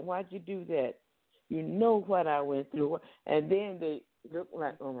tell them, why'd you do that? You know what I went through. And then they look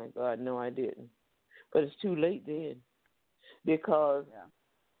like, oh, my God, no, I didn't. But it's too late then, because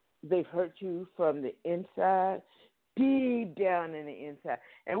they've hurt you from the inside, deep down in the inside.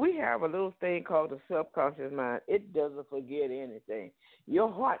 And we have a little thing called the subconscious mind. It doesn't forget anything.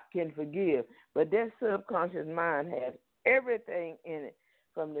 Your heart can forgive, but that subconscious mind has everything in it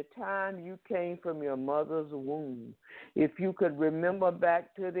from the time you came from your mother's womb. If you could remember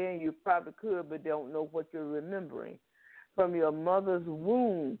back to then, you probably could, but don't know what you're remembering. From your mother's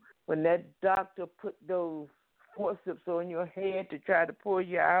womb, when that doctor put those forceps on your head to try to pull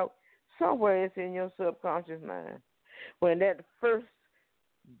you out, somewhere it's in your subconscious mind. When that first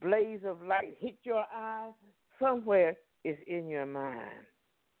blaze of light hit your eyes, somewhere it's in your mind.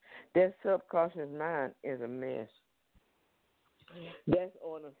 That subconscious mind is a mess. That's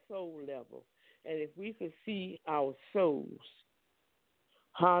on a soul level. And if we could see our souls,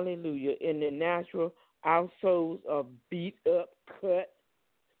 hallelujah, in the natural, our souls are beat up, cut,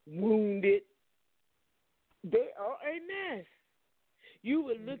 wounded. They are a mess. You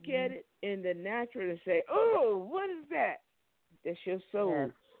would look at it in the natural and say, oh, what is that? That's your soul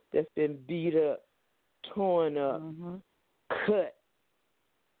that's been beat up, torn up, cut,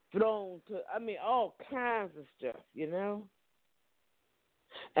 thrown to, all kinds of stuff, you know?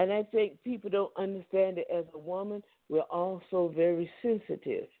 And I think people don't understand it. As a woman, we're also very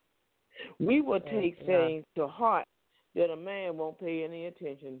sensitive. We will take things to heart that a man won't pay any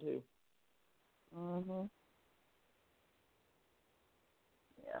attention to.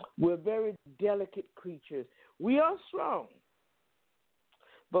 We're very delicate creatures. We are strong,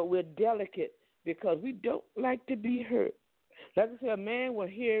 but we're delicate because we don't like to be hurt. Like I said, a man will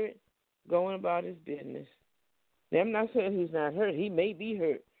hear it going about his business. Now, I'm not saying he's not hurt. He may be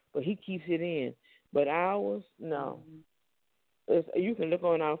hurt, but he keeps it in. But ours, no. You can look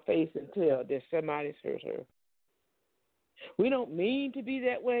on our face and tell that somebody's hurt her. We don't mean to be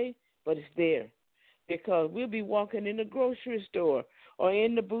that way, but it's there. Because we'll be walking in the grocery store or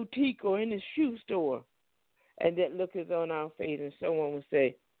in the boutique or in the shoe store, and that look is on our face, and someone will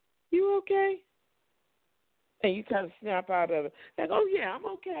say, "You okay?" And you kind of snap out of it. Like, "Oh, yeah, I'm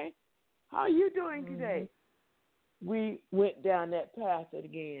okay. How are you doing today?" We went down that path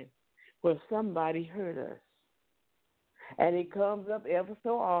again where somebody hurt us. And it comes up ever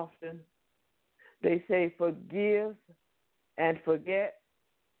so often. They say, forgive and forget.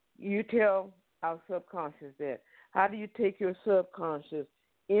 You tell our subconscious that. How do you take your subconscious,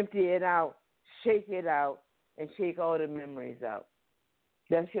 empty it out, and shake all the memories out?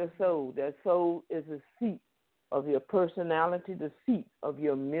 That's your soul. That soul is the seat of your personality, the seat of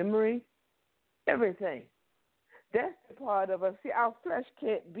your memory, everything. That's the part of us. See, our flesh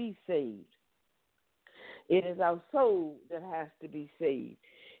can't be saved. It is our soul that has to be saved.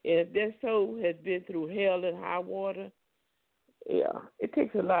 And if that soul has been through hell and high water, it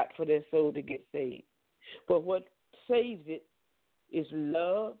takes a lot for that soul to get saved. But what saves it is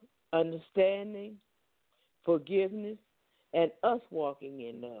love, understanding, forgiveness, and us walking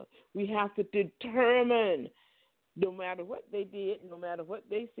in love. We have to determine, no matter what they did, no matter what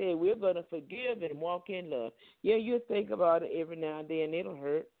they said, we're going to forgive and walk in love. Yeah, you'll think about it every now and then. It'll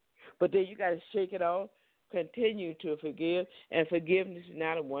hurt. But then you got to shake it off, continue to forgive, and forgiveness is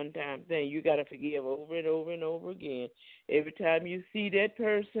not a one-time thing. You got to forgive over and over and over again. Every time you see that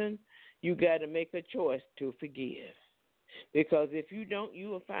person, you got to make a choice to forgive. Because if you don't, you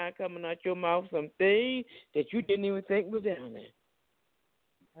will find coming out your mouth something that you didn't even think was down there.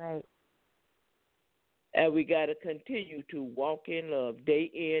 Right. And we got to continue to walk in love day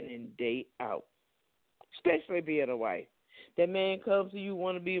in and day out, especially being a wife. That man comes to you,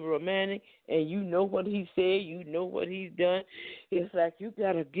 want to be romantic, and you know what he said, you know what he's done. It's like you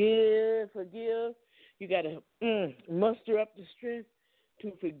got to forgive. You got to muster up the strength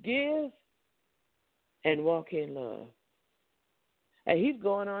to forgive and walk in love. And he's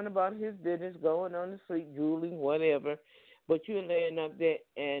going on about his business, going on to sleep, drooling, whatever. But you're laying up there,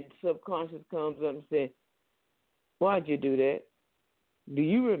 and subconscious comes up and says, "Why'd you do that? Do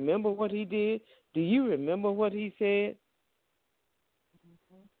you remember what he did? Do you remember what he said?"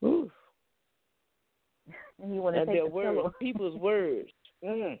 Oof. And you want to take the pillow. People's words.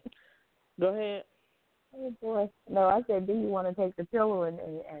 Go ahead. Oh, boy. No, I said, do you want to take the pillow and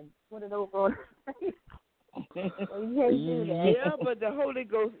put it over on his face? Well, you can't do that. Yeah, but the Holy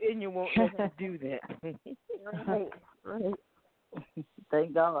Ghost in you won't let you do that. Right.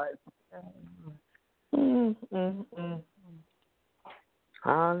 Thank God.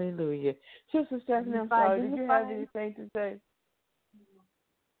 Hallelujah. Sister Stephanie, I'm sorry. Did you have anything to say?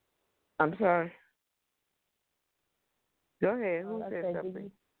 I'm sorry. Go ahead. Who said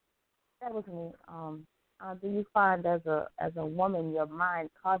something? That was me. Do you find as a woman your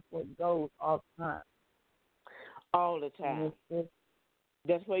mind constantly goes all the time? All the time.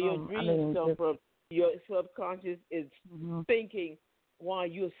 That's where your dreams come from. Your subconscious is thinking while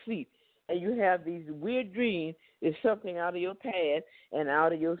you're asleep. And you have these weird dreams. It's something out of your past and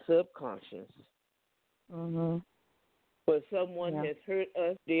out of your subconscious. But someone has hurt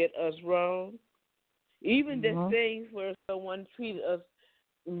us, did us wrong. Even the things where someone treated us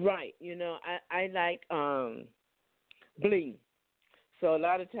right. You know, I like bling. So a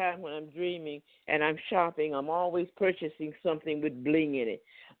lot of times when I'm dreaming and I'm shopping, I'm always purchasing something with bling in it.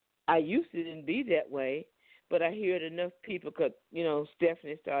 I used to didn't be that way, but I heard enough people because, you know,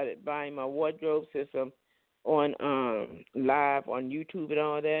 Stephanie started buying my wardrobe system on live on YouTube and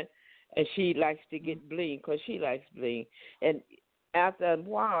all that, and she likes to get bling because she likes bling. And after a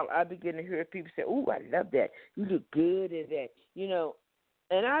while, I begin to hear people say, "Ooh, I love that. You look good in that," you know,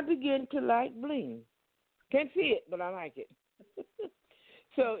 and I begin to like bling. Can't see it, but I like it.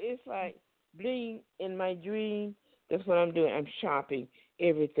 So it's like bling in my dream. That's what I'm doing. I'm shopping.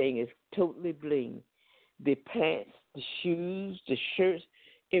 Everything is totally bling. The pants, the shoes, the shirts,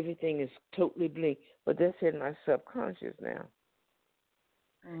 everything is totally bling. But that's in my subconscious now.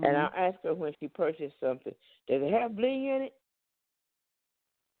 And I ask her when she purchased something, does it have bling in it?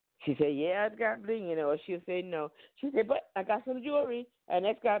 She said, yeah, it's got bling in it. Or she'll say no. She said, but I got some jewelry, and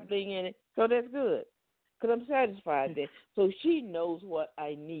that's got bling in it, so that's good. Because I'm satisfied then. So she knows what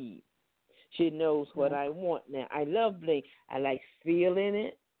I need. She knows what I want now. I love bling. I like feeling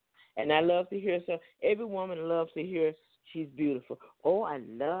it. And I love to hear some. Every woman loves to hear she's beautiful. Oh, I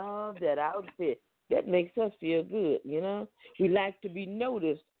love that outfit. That makes us feel good, you know. We like to be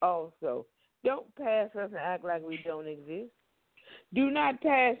noticed also. Don't pass us and act like we don't exist. Do not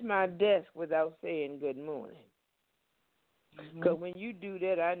pass my desk without saying good morning. Because when you do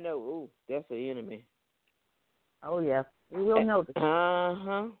that, I know, oh, that's an enemy. Oh, yeah. We will notice.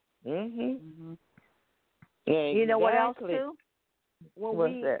 Uh-huh. Mm-hmm. Yeah, exactly. You know what else, too?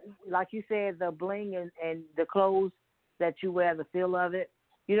 What's that? Like you said, the bling and the clothes that you wear, the feel of it.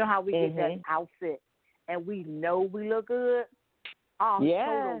 You know how we get that outfit and we know we look good? Our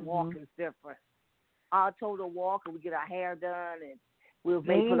total walk is different. Our total walk, and we get our hair done and we'll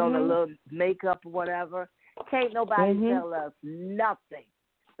put on a little makeup or whatever. Can't nobody tell us nothing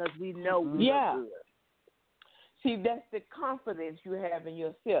because we know we look good. See, that's the confidence you have in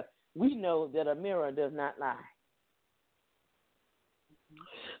yourself. We know that a mirror does not lie.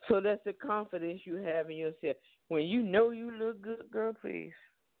 So that's the confidence you have in yourself. When you know you look good, girl, please.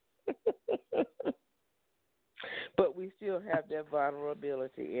 But we still have that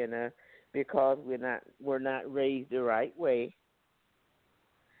vulnerability in us because we're not raised the right way.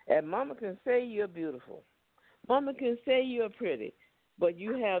 And Mama can say you're beautiful. Mama can say you're pretty, but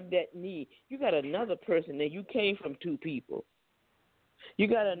you have that need. You got another person there. You came from two people. You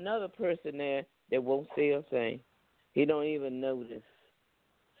got another person there that won't say a thing. He don't even notice.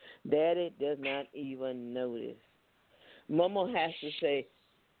 Daddy does not even notice. Mama has to say,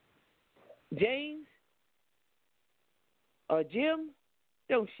 James or Jim,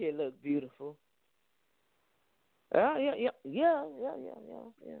 don't she look beautiful? Yeah.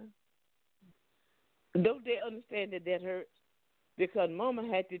 Don't they understand that hurts? Because Mama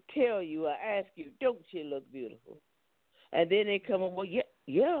had to tell you or ask you, don't she look beautiful? And then they come up, well, yeah,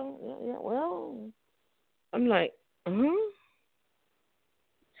 well. I'm like,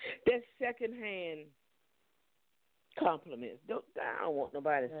 That's secondhand compliments. I don't want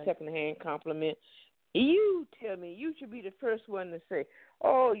nobody's secondhand compliment. You tell me, you should be the first one to say,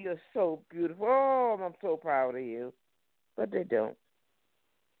 oh, you're so beautiful. Oh, I'm so proud of you. But they don't.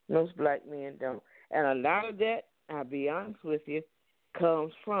 Most black men don't. And a lot of that, I'll be honest with you,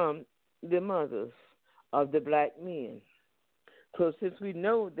 comes from the mothers of the black men. So since we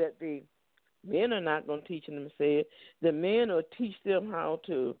know that the men are not going to teach them to say it, the men will teach them how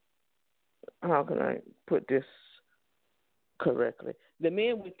can I put this correctly? The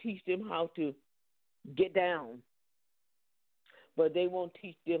men will teach them how to get down, but they won't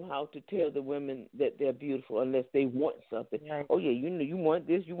teach them how to tell the women that they're beautiful unless they want something. Right. Oh, yeah, you want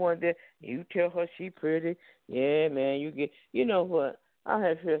this, you want that. You tell her she pretty. Yeah, man, you know what? I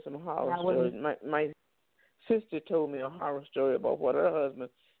have heard some horror stories. My sister told me a horror story about what her husband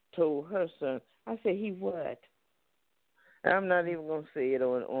told her son. I said, he what? I'm not even going to say it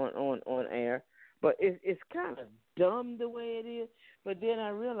on air, but it's kind of dumb the way it is. But then I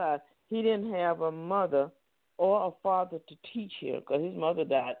realized he didn't have a mother or a father to teach him because his mother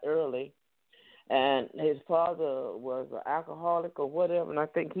died early, and his father was an alcoholic or whatever, and I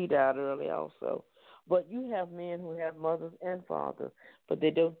think he died early also. But you have men who have mothers and fathers, but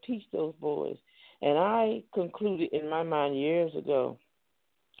they don't teach those boys. And I concluded in my mind years ago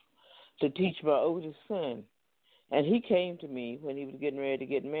to teach my oldest son. And he came to me when he was getting ready to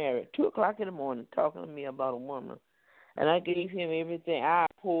get married, 2 o'clock in the morning, talking to me about a woman. And I gave him everything. I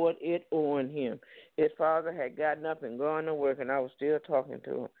poured it on him. His father had gotten up and gone to work, and I was still talking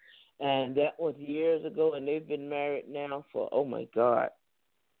to him. And that was years ago, and they've been married now for, oh, my God.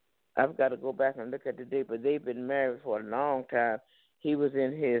 I've got to go back and look at the date, but they've been married for a long time. He was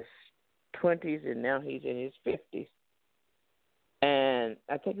in his 20s, and now he's in his 50s. And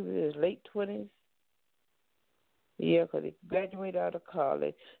I think he was in his late 20s. Yeah, because he graduated out of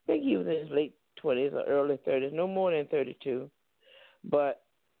college. I think he was in his late 20s or early 30s, no more than 32.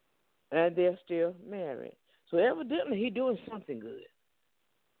 And they're still married. So evidently he's doing something good.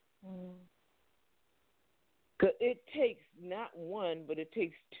 Because it takes not one, but it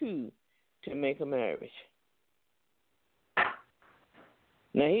takes two to make a marriage.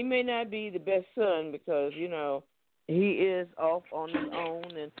 Now, he may not be the best son because, you know, he is off on his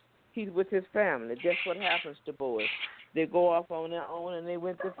own and he's with his family. That's what happens to boys. They go off on their own and they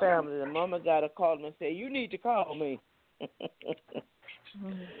with their family. The mama got to call them and say, you need to call me.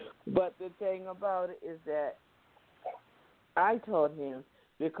 But the thing about it is that I taught him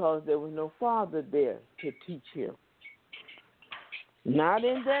because there was no father there to teach him. Not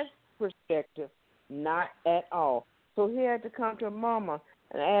in that perspective, not at all. So he had to come to mama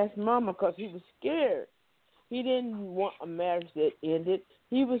and ask mama because he was scared. He didn't want a marriage that ended.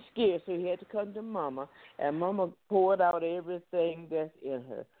 He was scared, so he had to come to mama, and mama poured out everything that's in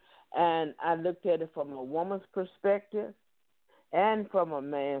her. And I looked at it from a woman's perspective and from a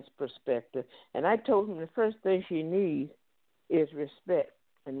man's perspective. And I told him the first thing she needs is respect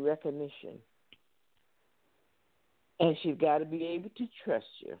and recognition. And she's got to be able to trust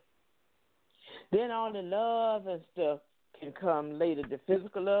you. Then all the love and stuff can come later, the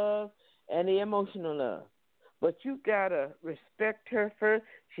physical love and the emotional love. But you got to respect her first.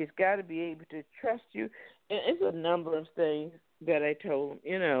 She's got to be able to trust you. And it's a number of things that I told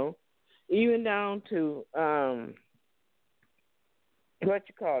him, even down to, I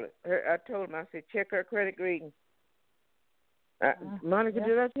told him, I said, check her credit rating. Monica,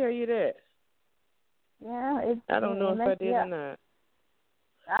 did I tell you that? Yeah. I don't know if I did or not.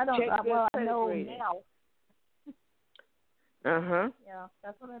 I don't know. Well, I know rating. now. Uh-huh. Yeah,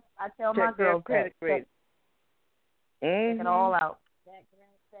 that's what I tell check my girls. Credit rating. Check it all out.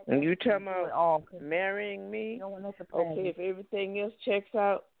 And you talking about marrying me? Okay, if everything else checks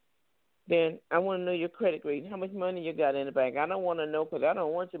out, then I want to know your credit rating. How much money you got in the bank? I don't want to know because I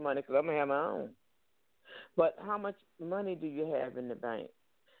don't want your money because I'm going to have my own. But how much money do you have in the bank?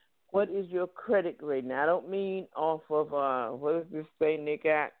 What is your credit rating? I don't mean off of, what is this thing they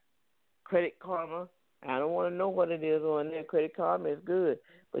got? Credit Karma. I don't want to know what it is on there. Credit Karma is good.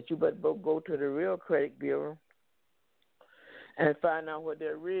 But you better go to the real credit bureau and find out what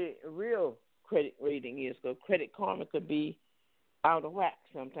their real credit rating is. Because Credit Karma could be out of whack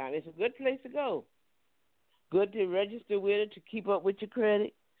sometimes. It's a good place to go. Good to register with it, to keep up with your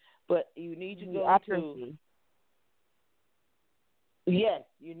credit. But you need to go to... Yes,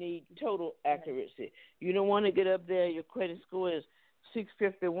 you need total accuracy. You don't want to get up there, your credit score is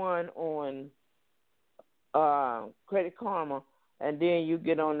 651 on Credit Karma, and then you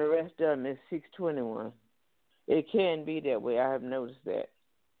get on the rest of them, it's 621. It can be that way. I have noticed that.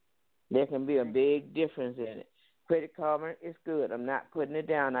 There can be a big difference in it. Credit Karma is good. I'm not putting it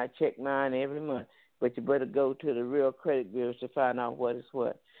down. I check mine every month. But you better go to the real credit bureaus to find out what is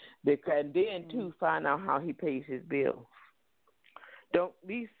what. And then, too, find out how he pays his bills. Don't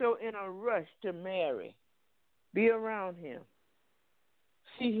be so in a rush to marry. Be around him.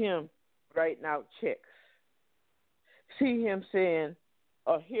 See him writing out checks. See him saying,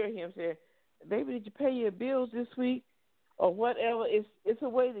 or hear him saying, baby, did you pay your bills this week? Or whatever. It's a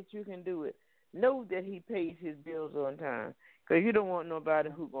way that you can do it. Know that he pays his bills on time. Because you don't want nobody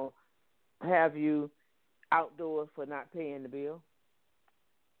who's going to have you outdoors for not paying the bill.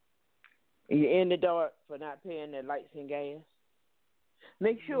 You're in the dark for not paying the lights and gas.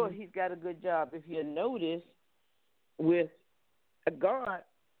 Make sure he's got a good job. If you notice, with God,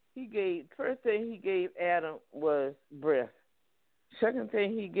 first thing he gave Adam was breath. Second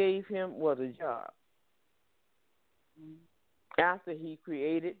thing he gave him was a job. After he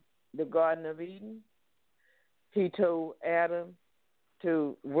created the Garden of Eden, he told Adam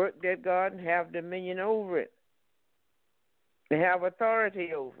to work that garden, have dominion over it, to have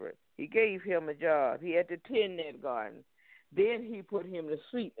authority over it. He gave him a job. He had to tend that garden. Then he put him to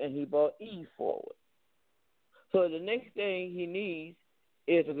sleep, and he brought Eve forward. So the next thing he needs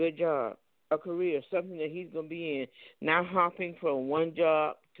is a good job, a career, something that he's going to be in, not hopping from one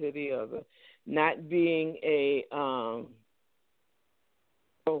job to the other, not being a,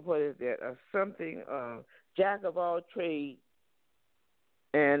 jack of all trades,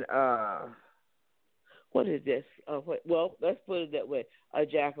 and what is this? Let's put it that way, a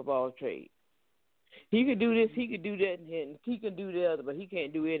jack of all trades. He could do this, he could do that, and he can do the other, but he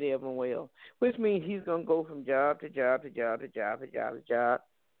can't do any of them well, which means he's going to go from job to job to job to job to job to job.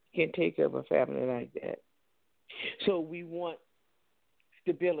 He can't take care of a family like that. So we want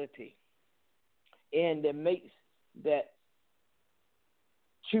stability. And the mates that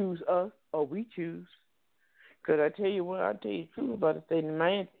choose us, or we choose, because I tell you the truth about the thing. The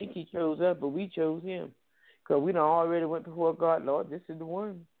man think he chose us, but we chose him. Because we done already went before God, Lord, this is the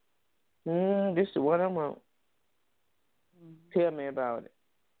one. This is what I want. Tell me about it.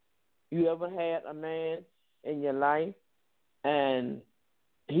 You ever had a man in your life and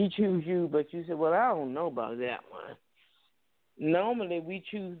he choose you, but you said, well, I don't know about that one. Normally, we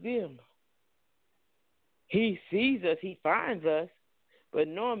choose them. He sees us, he finds us, but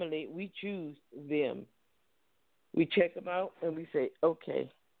normally we choose them. We check them out and we say, okay,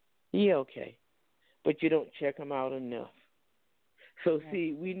 he okay. But you don't check them out enough. So,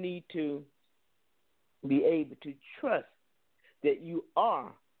 see, we need to be able to trust that you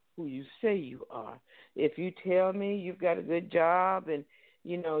are who you say you are. If you tell me you've got a good job and,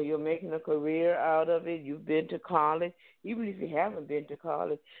 you're making a career out of it, you've been to college, even if you haven't been to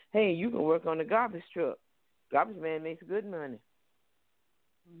college, hey, you can work on a garbage truck. Garbage man makes good money.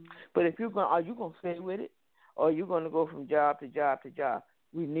 But if are you going to stay with it, or are you going to go from job to job to job?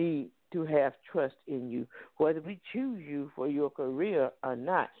 we need to have trust in you. Whether we choose you for your career or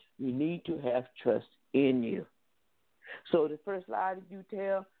not, we need to have trust in you. So the first lie that you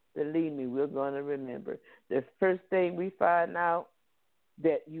tell, believe me, we're going to remember. The first thing we find out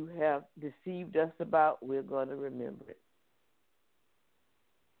that you have deceived us about, we're going to remember it.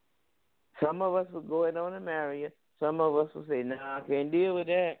 Some of us will go in on to marry you. Some of us will say, I can't deal with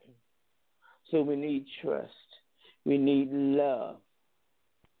that. So we need trust. We need love.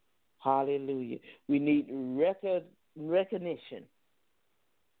 Hallelujah. We need recognition.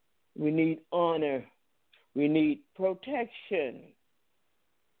 We need honor. We need protection.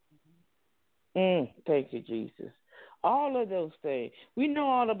 Thank you, Jesus. All of those things. We know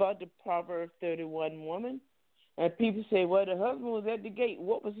all about the Proverbs 31 woman. And people say, well, the husband was at the gate.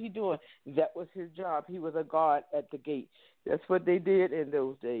 What was he doing? That was his job. He was a guard at the gate. That's what they did in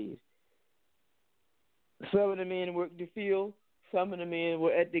those days. Some of the men worked the field. Some of the men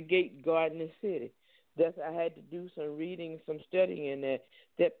were at the gate guarding the city. That's I had to do some reading, some studying in that.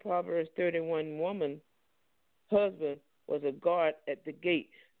 That Proverbs 31 woman husband was a guard at the gate.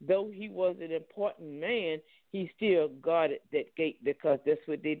 Though he was an important man, he still guarded that gate because that's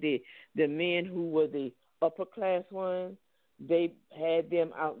what they did. The men who were the upper class ones, they had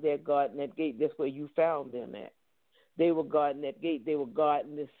them out there guarding that gate. That's where you found them at. They were guarding that gate. They were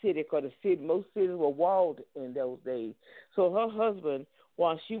guarding the city because most cities were walled in those days. So her husband,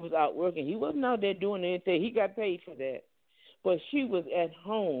 while she was out working, he wasn't out there doing anything. He got paid for that. But she was at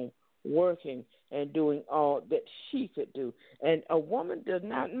home working and doing all that she could do. And a woman does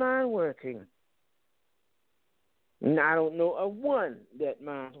not mind working. And I don't know of one that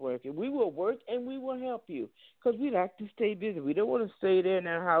minds working. We will work and we will help you because we like to stay busy. We don't want to stay there in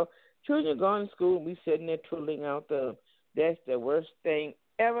our house. Children going to school and we sitting there twiddling our thumbs. That's the worst thing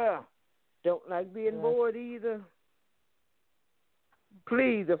ever. Don't like being bored either.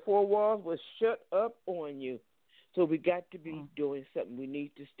 Please, the four walls will shut up on you. So we got to be doing something. We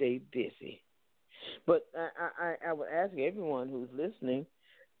need to stay busy. But I would ask everyone who's listening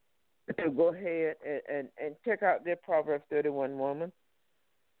to go ahead and check out their Proverbs 31 woman.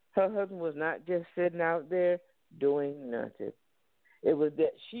 Her husband was not just sitting out there doing nothing. It was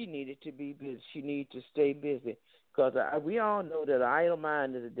that she needed to be busy. She needed to stay busy. Because we all know that an idle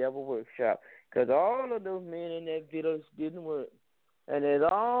mind is a devil workshop. Because all of those men in that village didn't work. And there's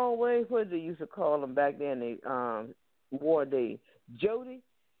always what they used to call them back then, the war days.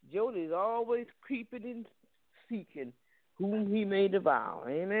 Jody's always creeping and seeking whom he may devour.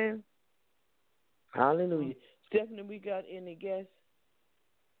 Amen? Hallelujah. Stephanie, we got any guests?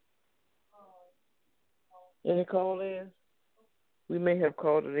 Any call-ins? We may have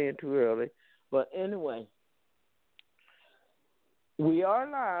called it in too early. But anyway, we are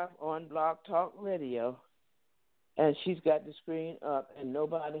live on Blog Talk Radio, and she's got the screen up, and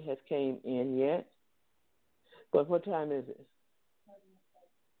nobody has came in yet. But what time is it?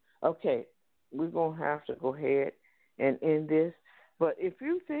 Okay, we're going to have to go ahead and end this. But if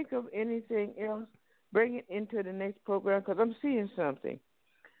you think of anything else, bring it into the next program because I'm seeing something.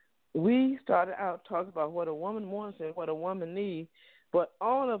 We started out talking about what a woman wants and what a woman needs, but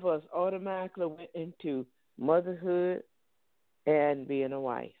all of us automatically went into motherhood and being a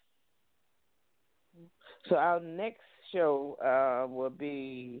wife. So our next show will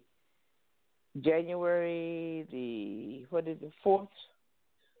be January the 4th.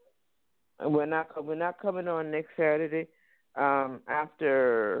 We're not coming on next Saturday.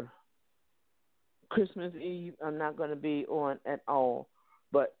 After Christmas Eve, I'm not going to be on at all.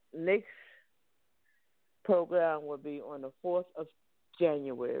 But next program will be on the 4th of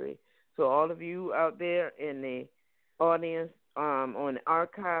January. So all of you out there in the audience, on the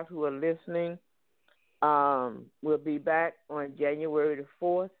archive who are listening, we'll be back on January the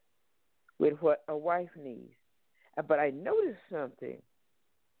 4th with what a wife needs. But I noticed something.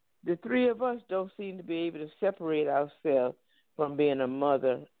 The three of us don't seem to be able to separate ourselves from being a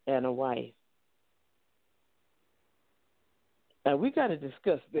mother and a wife. And we got to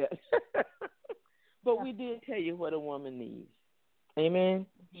discuss that. But we did tell you what a woman needs. Amen?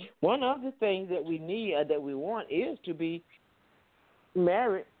 Mm-hmm. One of the things that we need or that we want is to be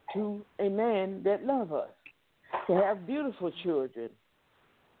married to a man that loves us, to have beautiful children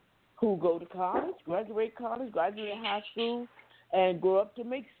who go to college, graduate high school, and grow up to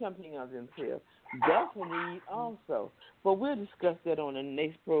make something of themselves. That's a need also. But we'll discuss that on the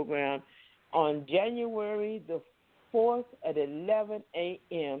next program on January the 4th at 11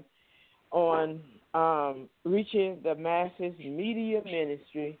 a.m. on Reaching the Masses Media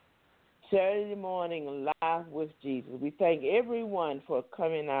Ministry, Saturday morning live with Jesus. We thank everyone for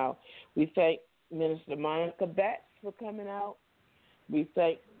coming out. We thank Minister Monica Batts for coming out. We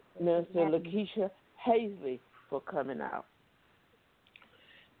thank Minister Lakeisha Hazley for coming out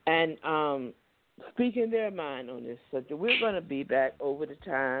and speaking their mind on this subject. We're going to be back over the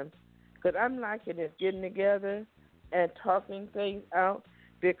time because I'm liking this, getting together and talking things out,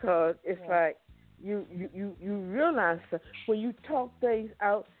 because it's like you realize that when you talk things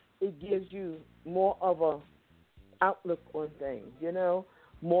out, it gives you more of a outlook on things,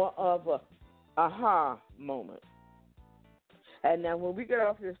 more of a aha moment. And now when we get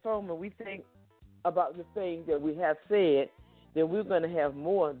off this phone and we think about the things that we have said, then we're going to have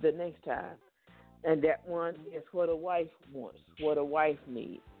more the next time. And that one is what a wife wants, what a wife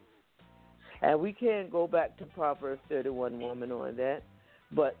needs. And we can't go back to Proverbs 31, woman, on that,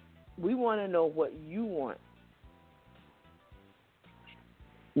 but we want to know what you want.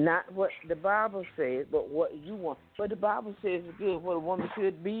 Not what the Bible says, but what you want. What the Bible says is good, what a woman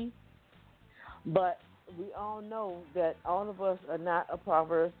should be. But we all know that all of us are not a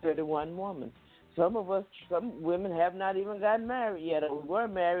Proverbs 31 woman. Some women have not even gotten married yet, or were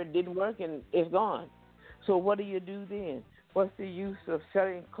married, didn't work, and it's gone. So what do you do then? What's the use of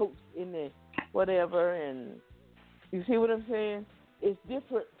selling coats in the whatever? And you see what I'm saying? It's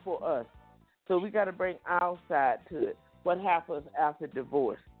different for us. So we got to bring our side to it. What happens after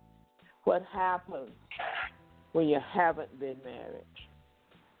divorce? What happens when you haven't been married?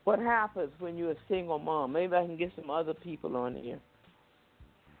 What happens when you're a single mom? Maybe I can get some other people on here.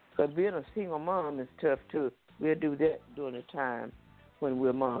 Because being a single mom is tough, too. We'll do that during the time when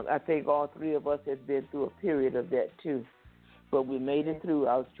we're moms. I think all three of us have been through a period of that, too. But we made it through.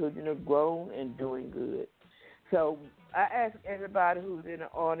 Our children are grown and doing good. So I ask everybody who's in the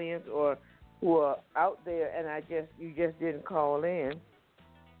audience or who are out there, and you just didn't call in,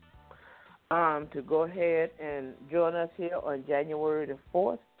 to go ahead and join us here on January the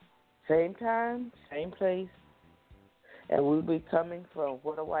 4th, same time, same place, and we'll be coming from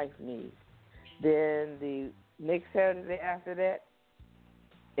What a Wife Needs. Then the next Saturday after that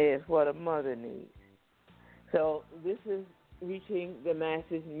is What a Mother Needs. So this is Reaching the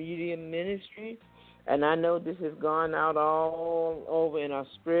Masses Media Ministry. And I know this has gone out all over in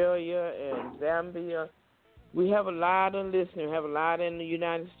Australia and Zambia. We have a lot of listeners, we have a lot in the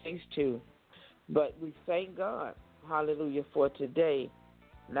United States too. But we thank God, hallelujah, for today.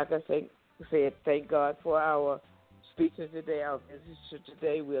 Like I said, thank God for our speakers today, our visitors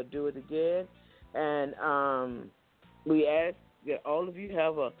today. We'll do it again. And we ask that all of you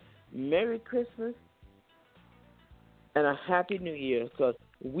have a Merry Christmas and a Happy New Year, because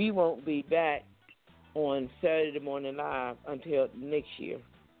we won't be back on Saturday Morning Live until next year.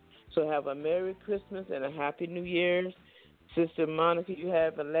 So have a Merry Christmas and a Happy New Year's. Sister Monica, you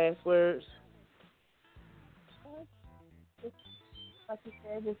have the last words? Like you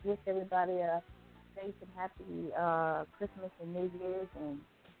said, just wish everybody a safe and happy Christmas and New Year's, and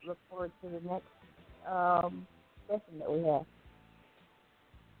look forward to the next session that we have.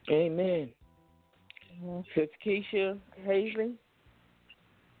 Amen. Sister Keisha Hazley.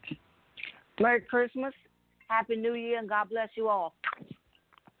 Merry Christmas, Happy New Year, and God bless you all.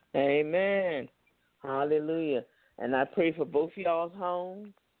 Amen. Hallelujah. And I pray for both of y'all's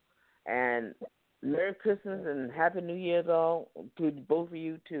homes. And Merry Christmas and Happy New Year's all to both of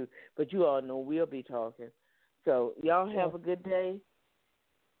you, too. But you all know we'll be talking. So y'all have a good day.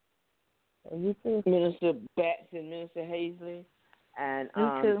 You too. Minister Batts and Minister Hazley. And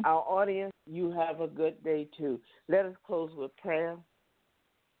you too. Our audience, you have a good day, too. Let us close with prayer.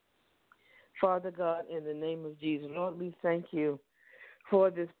 Father God, in the name of Jesus, Lord, we thank you for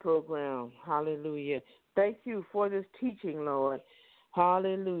this program. Hallelujah. Thank you for this teaching, Lord.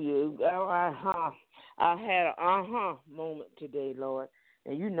 Hallelujah. I had an aha moment today, Lord.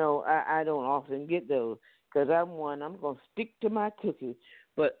 And you know I don't often get those because I'm going to stick to my cookies.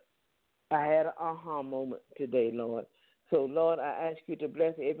 But I had an aha moment today, Lord. So, Lord, I ask you to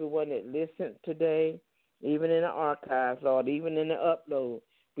bless everyone that listened today, even in the archives, Lord, even in the upload.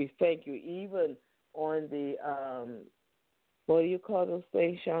 We thank you, even on the, what do you call those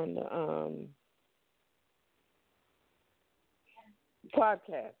things, Shonda?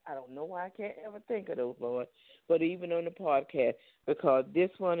 Podcast. I don't know why I can't ever think of those, Lord, but even on the podcast, because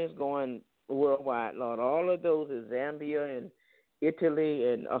this one is going worldwide, Lord. All of those in Zambia and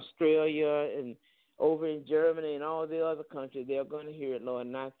Italy and Australia and over in Germany and all the other countries, they're going to hear it, Lord,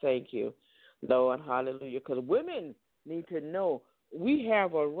 and I thank you, Lord, hallelujah, because women need to know we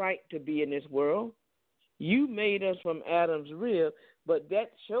have a right to be in this world. You made us from Adam's rib, but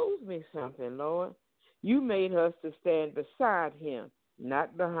that shows me something, Lord. You made us to stand beside him,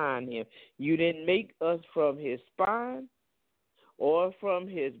 not behind him. You didn't make us from his spine or from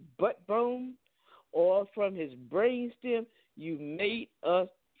his butt bone or from his brainstem. You made us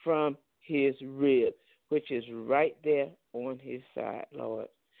from his rib, which is right there on his side, Lord.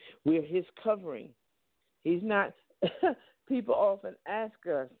 We're his covering. He's not, people often ask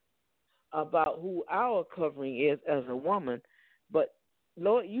us about who our covering is as a woman, but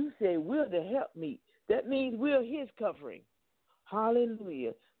Lord, you say we're the helpmeet. That means we're his covering.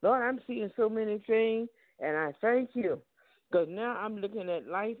 Hallelujah. Lord, I'm seeing so many things, and I thank you, because now I'm looking at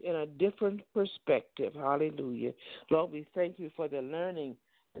life in a different perspective. Hallelujah. Lord, we thank you for the learning,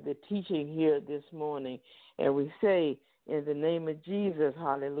 the teaching here this morning, and we say in the name of Jesus,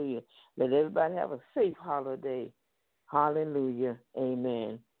 hallelujah, let everybody have a safe holiday. Hallelujah.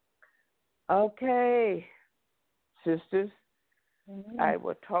 Amen. Okay, sisters, I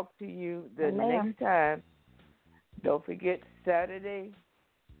will talk to you the next time. Don't forget, Saturday,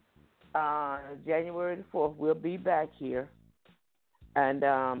 January the 4th, we'll be back here. And,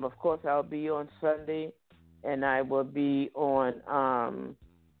 of course, I'll be on Sunday, and I will be on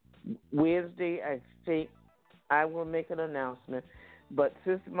Wednesday. I think I will make an announcement. But,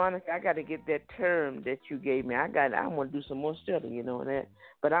 Sister Monica, I got to get that term that you gave me. I want to do some more studying, you know that.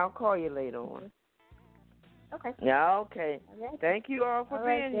 But I'll call you later on. Okay. Yeah, okay. Thank you all for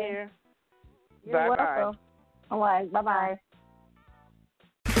being here. You're welcome. All right, bye-bye.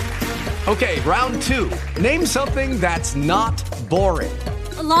 Okay, round 2. Name something that's not boring.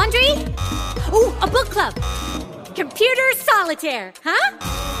 A laundry? Ooh, a book club. Computer solitaire, huh?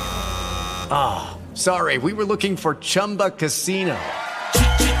 Ah, sorry, we were looking for Chumba Casino.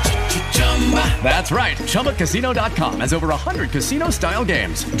 That's right, ChumbaCasino.com has over 100 casino-style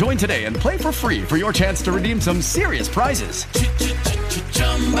games. Join today and play for free for your chance to redeem some serious prizes.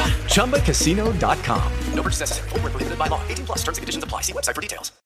 ChumbaCasino.com. No purchase necessary. Void where prohibited by law. 18+ terms and conditions apply. See website for details.